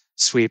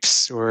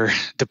sweeps or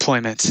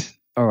deployment.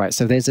 All right,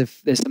 so there's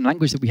some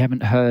language that we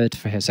haven't heard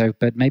for here,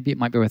 but maybe it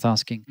might be worth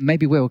asking.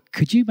 Maybe, Will,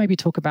 could you maybe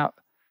talk about,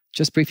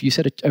 just briefly, you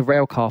said a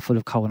rail car full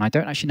of coal, and I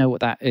don't actually know what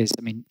that is.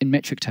 I mean, in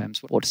metric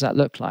terms, what does that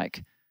look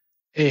like?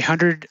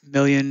 100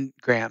 million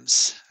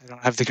grams. I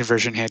don't have the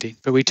conversion handy,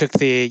 but we took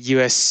the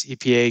US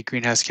EPA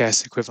greenhouse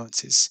gas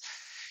equivalencies.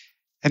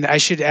 And I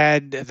should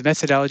add the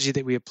methodology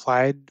that we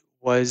applied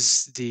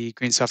was the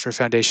Green Software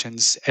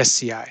Foundation's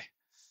SCI.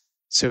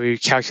 So we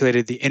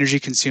calculated the energy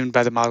consumed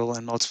by the model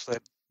and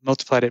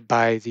multiplied it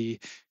by the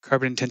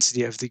carbon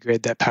intensity of the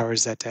grid that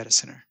powers that data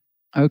center.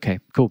 Okay,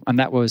 cool. And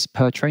that was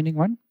per training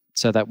run?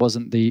 So that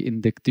wasn't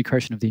in the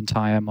creation of the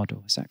entire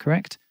model. Is that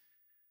correct?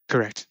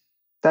 Correct.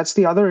 That's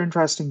the other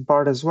interesting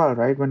part as well,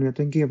 right? When you're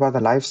thinking about the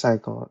life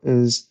cycle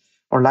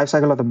life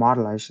cycle of the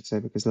model, I should say,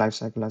 because life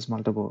cycle has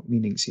multiple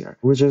meanings here,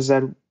 which is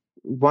that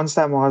once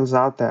that model is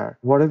out there,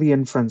 what are the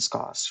inference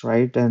costs,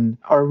 right? And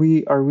are we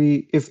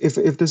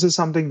if this is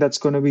something that's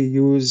going to be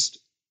used,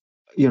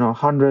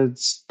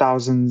 hundreds,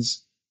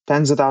 thousands,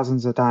 tens of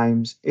thousands of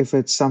times, if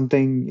it's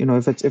something,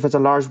 if it's a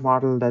large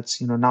model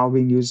that's, now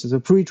being used as a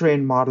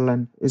pre-trained model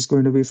and is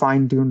going to be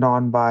fine-tuned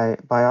on by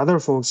other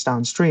folks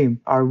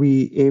downstream, are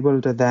we able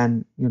to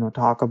then,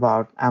 talk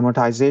about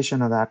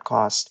amortization of that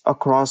cost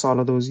across all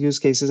of those use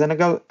cases? And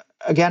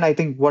again, I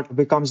think what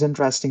becomes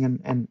interesting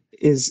and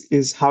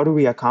is how do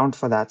we account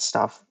for that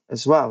stuff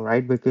as well,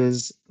 right?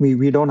 Because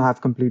we don't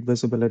have complete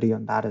visibility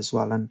on that as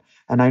well. And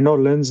I know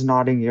Lynn's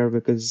nodding here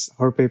because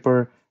her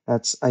paper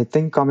that's, I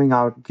think, coming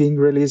out, being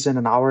released in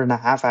an hour and a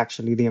half.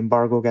 Actually, the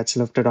embargo gets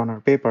lifted on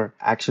our paper,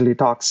 actually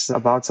talks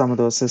about some of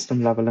those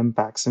system level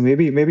impacts. So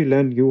maybe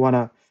Lynn, you want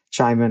to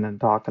chime in and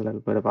talk a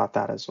little bit about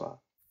that as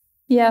well.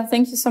 Yeah,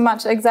 thank you so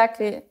much.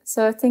 Exactly.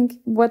 So I think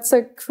what's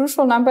a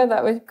crucial number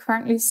that we're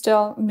currently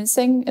still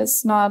missing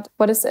is not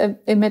what is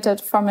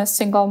emitted from a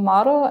single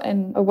model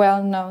in a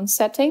well-known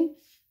setting,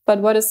 but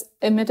what is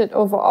emitted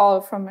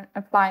overall from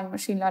applying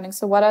machine learning.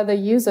 So what are the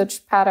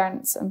usage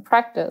patterns in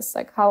practice?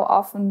 Like how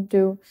often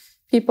do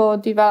people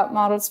develop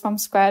models from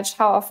scratch?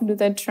 How often do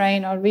they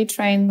train or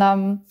retrain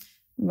them?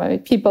 By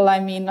people, I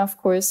mean, of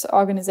course,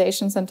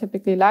 organizations, and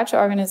typically large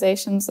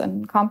organizations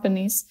and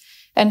companies.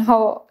 And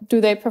how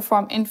do they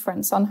perform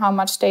inference on how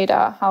much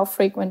data, how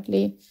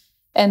frequently?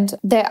 And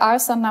there are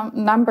some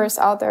numbers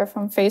out there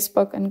from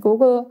Facebook and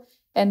Google.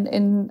 And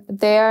in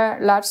their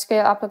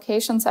large-scale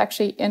applications,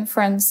 actually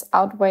inference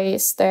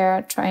outweighs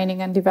their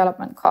training and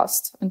development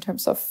cost in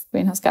terms of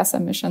greenhouse gas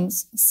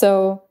emissions.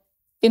 So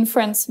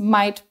inference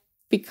might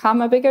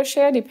become a bigger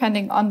share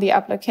depending on the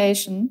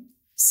application.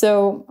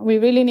 So we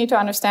really need to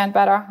understand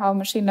better how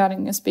machine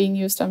learning is being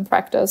used in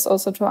practice,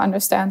 also to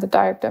understand the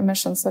direct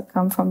emissions that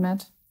come from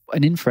it.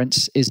 An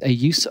inference is a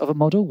use of a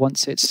model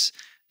once it's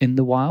in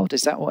the wild.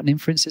 Is that what an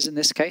inference is in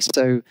this case?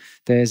 So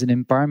there's an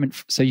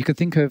environment. So you could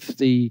think of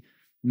the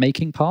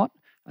making part,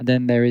 and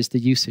then there is the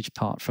usage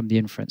part from the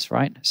inference,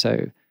 right?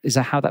 So is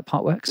that how that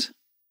part works?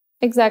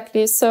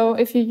 Exactly. So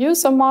if you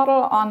use a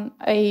model on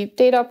a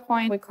data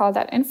point, we call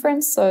that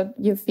inference. So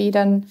you feed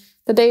in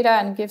the data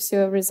and it gives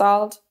you a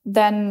result.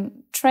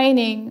 Then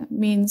training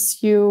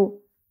means you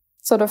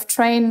sort of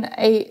train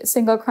a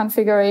single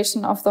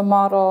configuration of the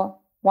model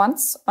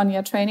once on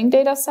your training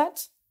data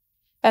set.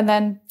 And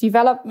then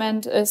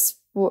development is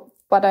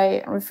what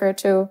I refer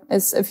to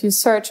is if you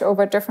search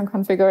over different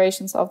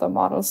configurations of the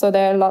model. So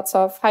there are lots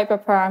of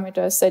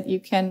hyperparameters that you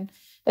can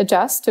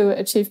adjust to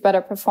achieve better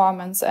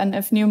performance. And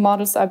if new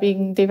models are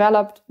being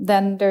developed,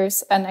 then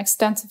there's an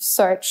extensive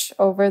search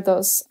over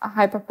those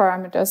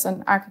hyperparameters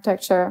and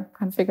architecture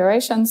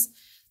configurations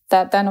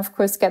that then, of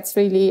course, gets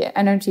really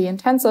energy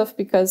intensive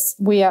because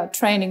we are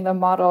training the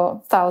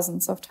model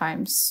thousands of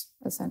times,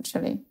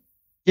 essentially.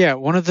 Yeah,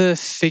 one of the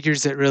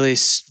figures that really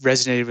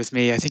resonated with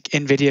me, I think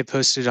NVIDIA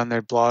posted on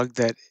their blog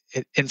that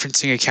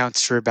inferencing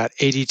accounts for about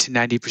 80 to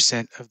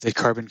 90% of the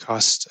carbon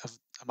cost of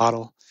a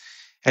model.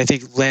 And I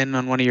think, Lynn,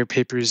 on one of your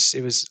papers,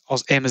 it was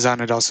also, Amazon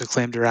had also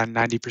claimed around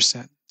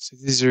 90%. So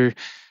these are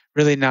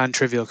really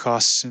non-trivial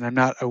costs, and I'm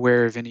not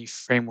aware of any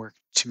framework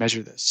to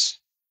measure this.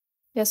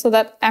 Yeah, so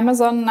that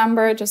Amazon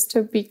number, just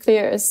to be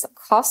clear, is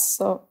costs,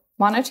 so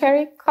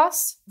monetary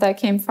costs that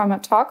came from a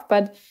talk,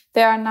 but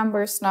there are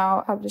numbers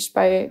now published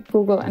by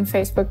Google and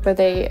Facebook where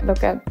they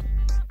look at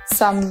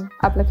some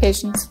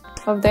applications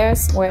of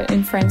theirs where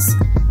inference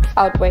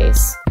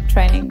outweighs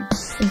training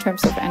in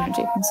terms of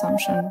energy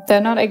consumption. They're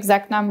not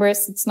exact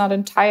numbers. It's not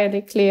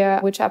entirely clear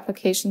which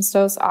applications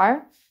those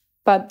are,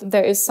 but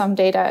there is some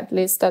data at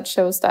least that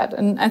shows that.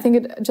 And I think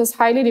it just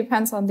highly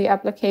depends on the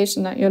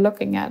application that you're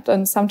looking at.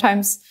 And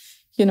sometimes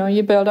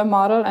you build a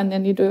model and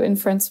then you do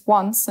inference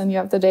once and you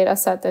have the data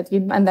set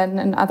and then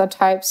in other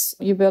types,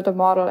 you build a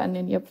model and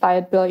then you apply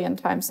it 1 billion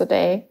times a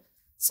day.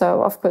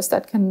 So of course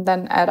that can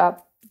then add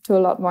up to a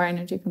lot more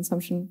energy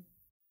consumption.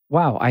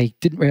 Wow, I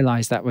didn't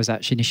realize that was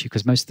actually an issue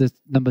because most of the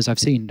numbers I've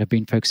seen have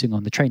been focusing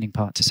on the training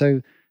part.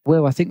 So,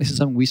 Will, I think this is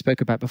something we spoke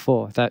about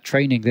before, that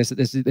training, there's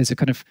a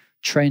kind of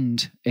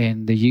trend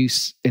in the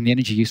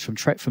energy use from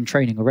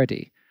training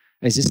already.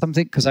 Is this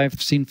something, because I've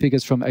seen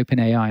figures from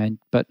OpenAI,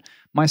 but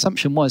my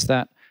assumption was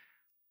that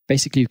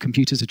basically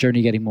computers are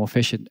generally getting more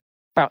efficient,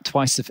 about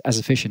twice as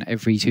efficient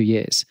every 2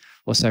 years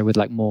or so with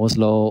like Moore's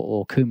law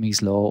or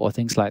Kumi's law or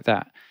things like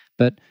that.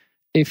 But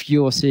if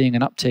you're seeing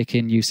an uptick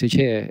in usage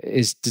here,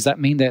 does that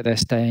mean that they're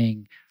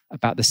staying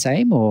about the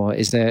same, or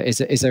is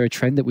there a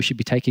trend that we should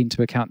be taking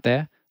into account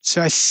there? So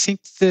I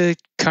think the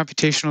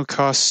computational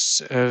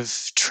costs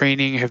of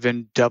training have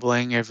been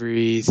doubling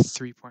every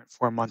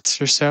 3.4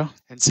 months or so.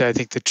 And so I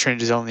think the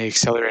trend is only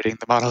accelerating.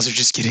 The models are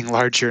just getting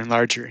larger and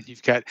larger. And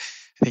you've got,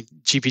 I think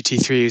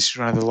GPT-3 is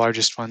one of the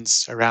largest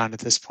ones around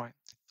at this point.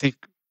 I think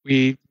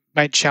we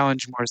might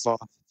challenge Moore's law.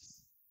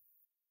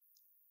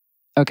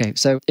 Okay,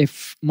 so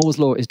if Moore's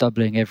law is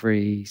doubling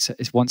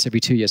it's once every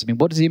 2 years, I mean,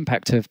 what is the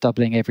impact of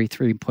doubling every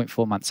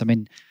 3.4 months? I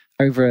mean,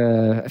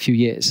 over a few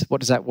years, what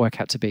does that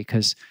work out to be?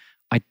 Because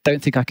I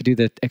don't think I could do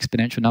the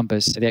exponential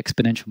numbers, the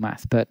exponential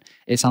math, but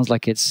it sounds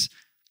like it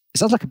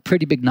sounds like a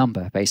pretty big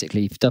number,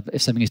 basically, if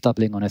something is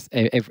doubling on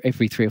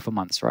every 3 or 4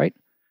 months, right?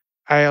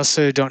 I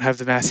also don't have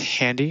the math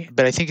handy,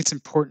 but I think it's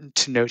important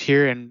to note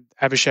here, and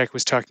Abhishek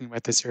was talking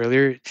about this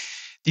earlier,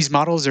 these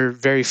models are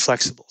very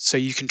flexible. So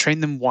you can train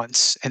them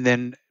once and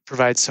then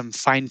provide some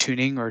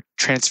fine-tuning or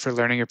transfer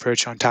learning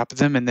approach on top of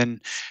them, and then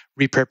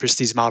repurpose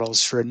these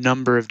models for a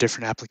number of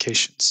different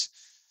applications.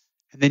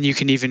 And then you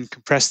can even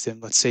compress them,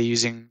 let's say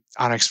using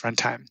Onyx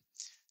runtime.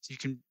 So you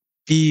can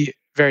be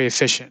very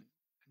efficient.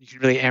 You can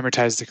really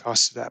amortize the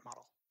cost of that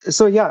model.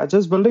 So yeah,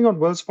 just building on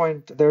Will's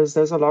point, there's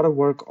a lot of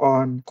work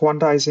on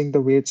quantizing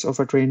the weights of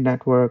a trained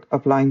network,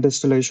 applying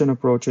distillation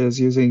approaches,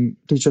 using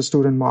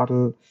teacher-student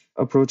model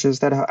approaches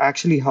that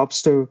actually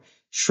helps to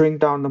shrink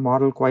down the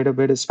model quite a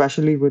bit,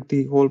 especially with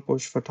the whole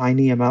push for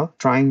tiny ML.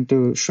 Trying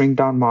to shrink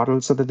down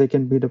models so that they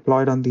can be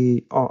deployed on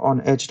the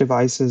on edge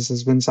devices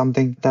has been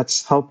something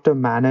that's helped to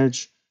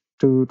manage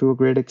to a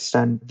great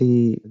extent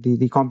the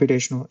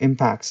computational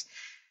impacts.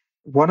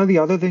 One of the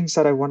other things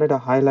that I wanted to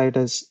highlight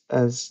as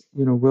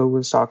Will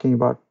was talking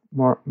about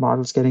more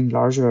models getting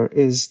larger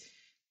is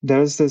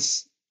there's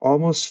this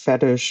almost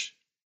fetish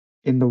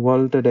in the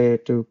world today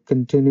to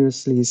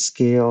continuously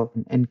scale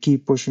and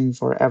keep pushing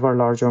for ever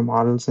larger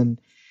models and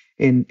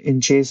in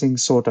chasing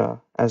SOTA,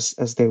 as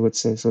they would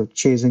say, so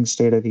chasing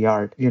state of the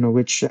art,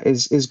 which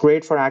is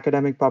great for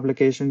academic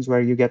publications where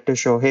you get to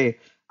show, hey,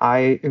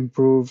 I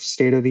improve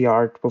state of the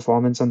art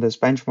performance on this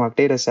benchmark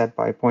data set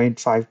by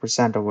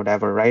 0.5% or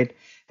whatever, right?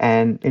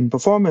 And in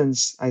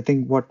performance, I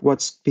think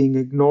what's being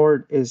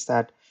ignored is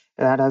that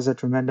has a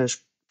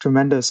tremendous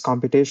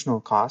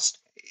computational cost.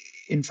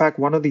 In fact,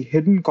 one of the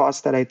hidden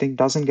costs that I think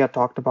doesn't get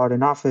talked about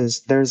enough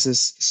is there's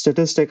this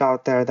statistic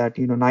out there that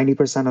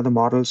 90% of the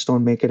models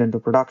don't make it into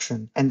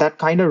production, and that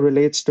kind of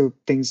relates to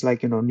things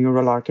like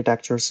neural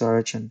architecture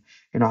search and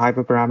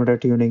hyperparameter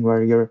tuning,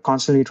 where you're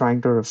constantly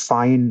trying to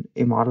refine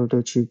a model to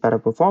achieve better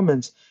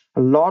performance.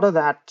 A lot of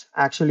that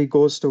actually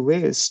goes to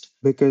waste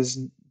because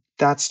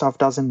that stuff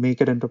doesn't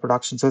make it into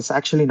production, so it's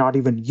actually not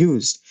even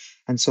used.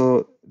 And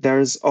so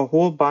there's a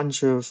whole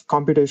bunch of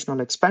computational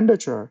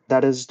expenditure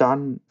that is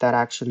done that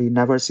actually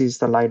never sees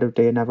the light of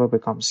day, never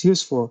becomes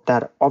useful,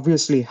 that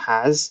obviously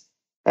has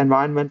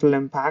environmental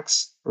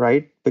impacts,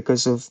 right?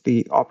 Because of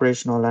the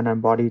operational and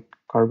embodied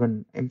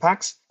carbon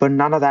impacts. But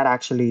none of that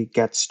actually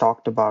gets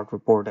talked about,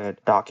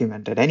 reported,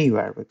 documented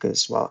anywhere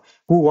because, well,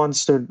 who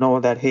wants to know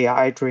that, hey,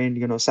 I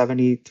trained,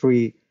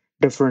 73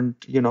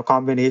 different,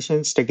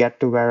 combinations to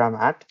get to where I'm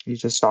at? You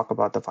just talk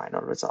about the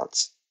final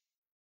results.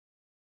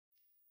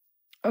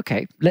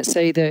 Okay, let's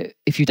say that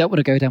if you don't want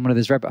to go down one of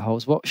those rabbit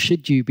holes, what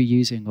should you be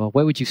using, or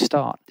where would you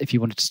start if you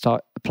wanted to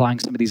start applying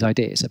some of these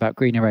ideas about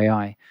greener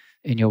AI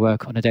in your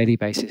work on a daily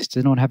basis?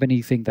 Does anyone have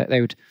anything that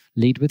they would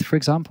lead with, for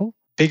example?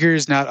 Bigger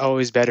is not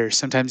always better.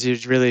 Sometimes you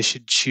really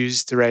should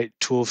choose the right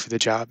tool for the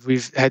job.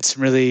 We've had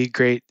some really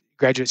great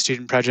graduate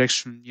student projects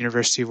from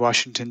University of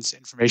Washington's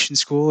Information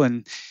School,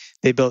 and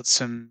they built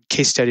some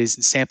case studies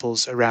and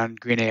samples around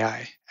green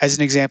AI. As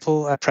an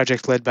example, a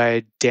project led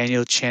by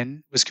Daniel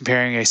Chen was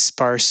comparing a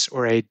sparse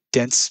or a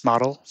dense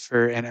model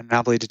for an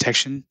anomaly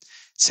detection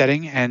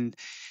setting. And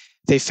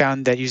they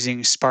found that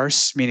using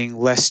sparse, meaning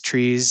less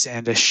trees,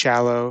 and a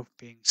shallow,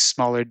 being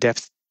smaller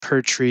depth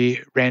per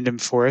tree, random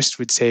forest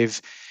would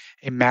save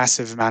a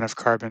massive amount of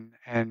carbon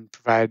and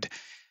provide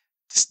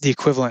the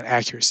equivalent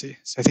accuracy.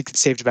 So I think it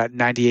saved about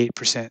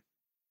 98% in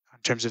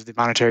terms of the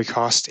monetary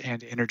cost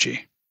and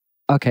energy.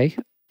 Okay.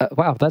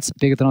 Wow, that's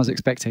bigger than I was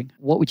expecting.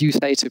 What would you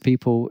say to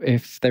people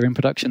if they're in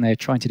production, they're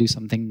trying to do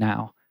something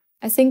now?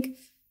 I think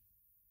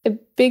a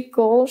big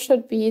goal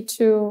should be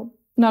to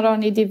not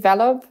only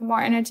develop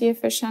more energy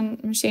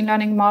efficient machine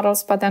learning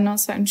models, but then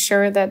also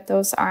ensure that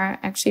those are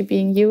actually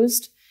being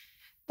used.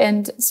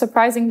 And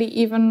surprisingly,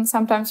 even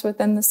sometimes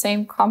within the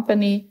same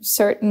company,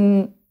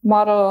 certain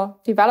model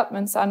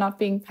developments are not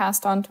being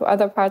passed on to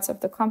other parts of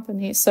the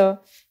company. So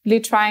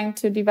really trying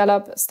to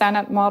develop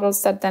standard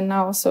models that then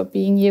are also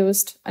being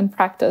used in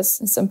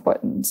practice is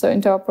important. So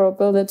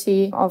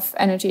interoperability of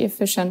energy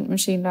efficient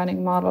machine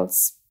learning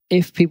models.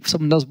 If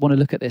someone does want to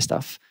look at this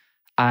stuff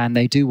and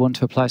they do want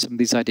to apply some of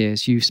these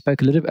ideas, you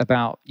spoke a little bit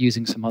about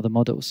using some other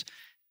models.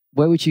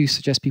 Where would you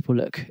suggest people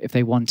look if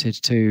they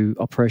wanted to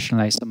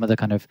operationalize some of the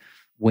kind of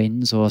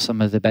wins or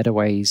some of the better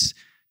ways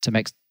to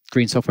make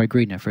green software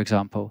greener, for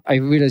example? I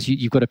realize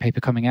you've got a paper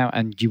coming out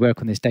and you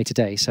work on this day to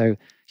day. So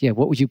yeah,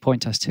 what would you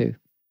point us to?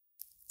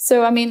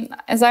 So,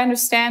 as I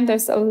understand,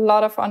 there's a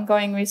lot of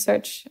ongoing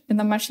research in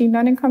the machine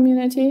learning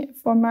community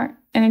for more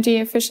energy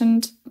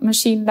efficient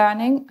machine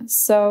learning.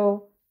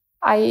 So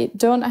I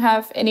don't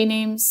have any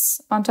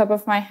names on top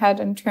of my head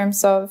in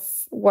terms of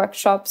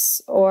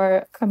workshops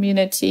or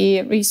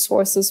community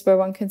resources where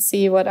one can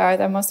see what are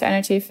the most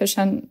energy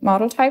efficient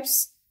model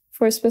types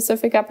for a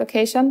specific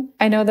application.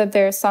 I know that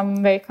there are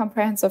some very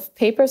comprehensive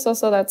papers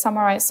also that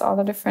summarize all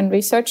the different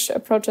research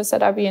approaches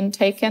that are being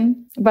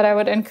taken. But I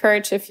would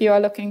encourage, if you are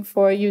looking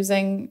for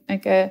using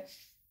like a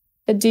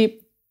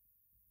deep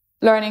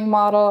learning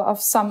model of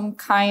some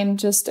kind,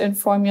 just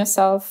inform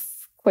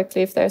yourself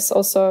quickly if there's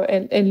also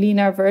a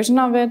leaner version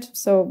of it.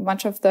 So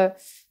much of the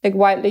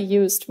widely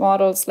used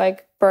models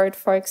like BERT,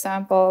 for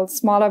example,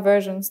 smaller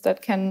versions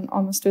that can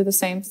almost do the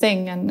same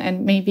thing.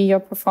 And maybe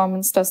your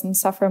performance doesn't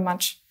suffer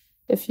much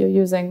if you're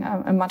using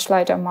a much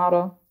lighter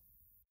model.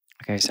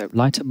 Okay, so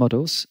lighter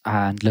models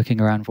and looking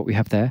around what we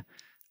have there.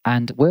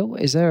 And Will,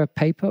 is there a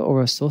paper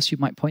or a source you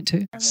might point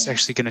to? I was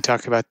actually going to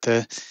talk about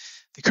the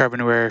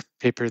carbon-aware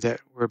paper that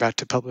we're about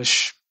to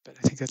publish, but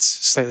I think that's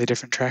a slightly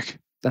different track.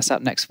 That's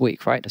out next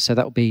week, right? So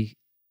that will be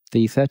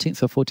the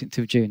 13th or 14th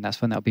of June. That's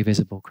when that will be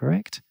visible,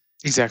 correct?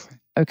 Exactly.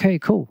 Okay,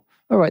 cool.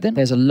 All right, then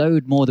there's a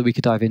load more that we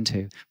could dive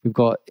into. We've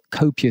got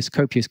copious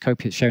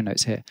show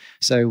notes here.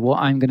 So what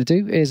I'm going to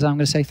do is I'm going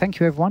to say thank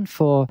you, everyone,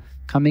 for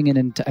coming in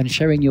and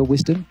sharing your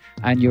wisdom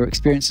and your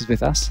experiences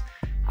with us.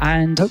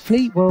 And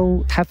hopefully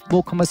we'll have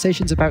more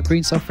conversations about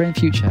green software in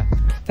future.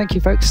 Thank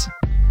you, folks.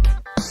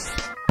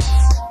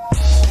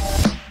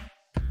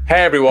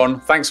 Hey everyone,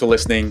 thanks for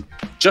listening.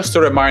 Just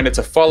a reminder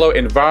to follow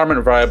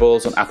Environment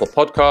Variables on Apple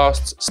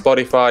Podcasts,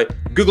 Spotify,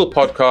 Google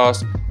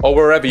Podcasts, or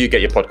wherever you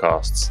get your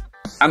podcasts.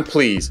 And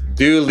please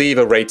do leave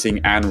a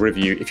rating and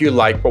review if you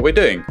like what we're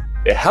doing.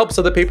 It helps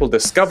other people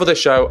discover the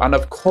show, and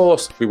of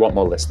course, we want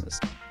more listeners.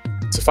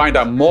 To find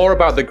out more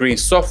about the Green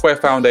Software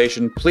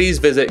Foundation, please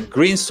visit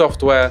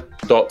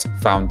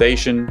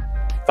greensoftware.foundation.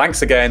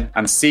 Thanks again,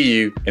 and see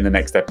you in the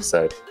next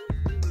episode.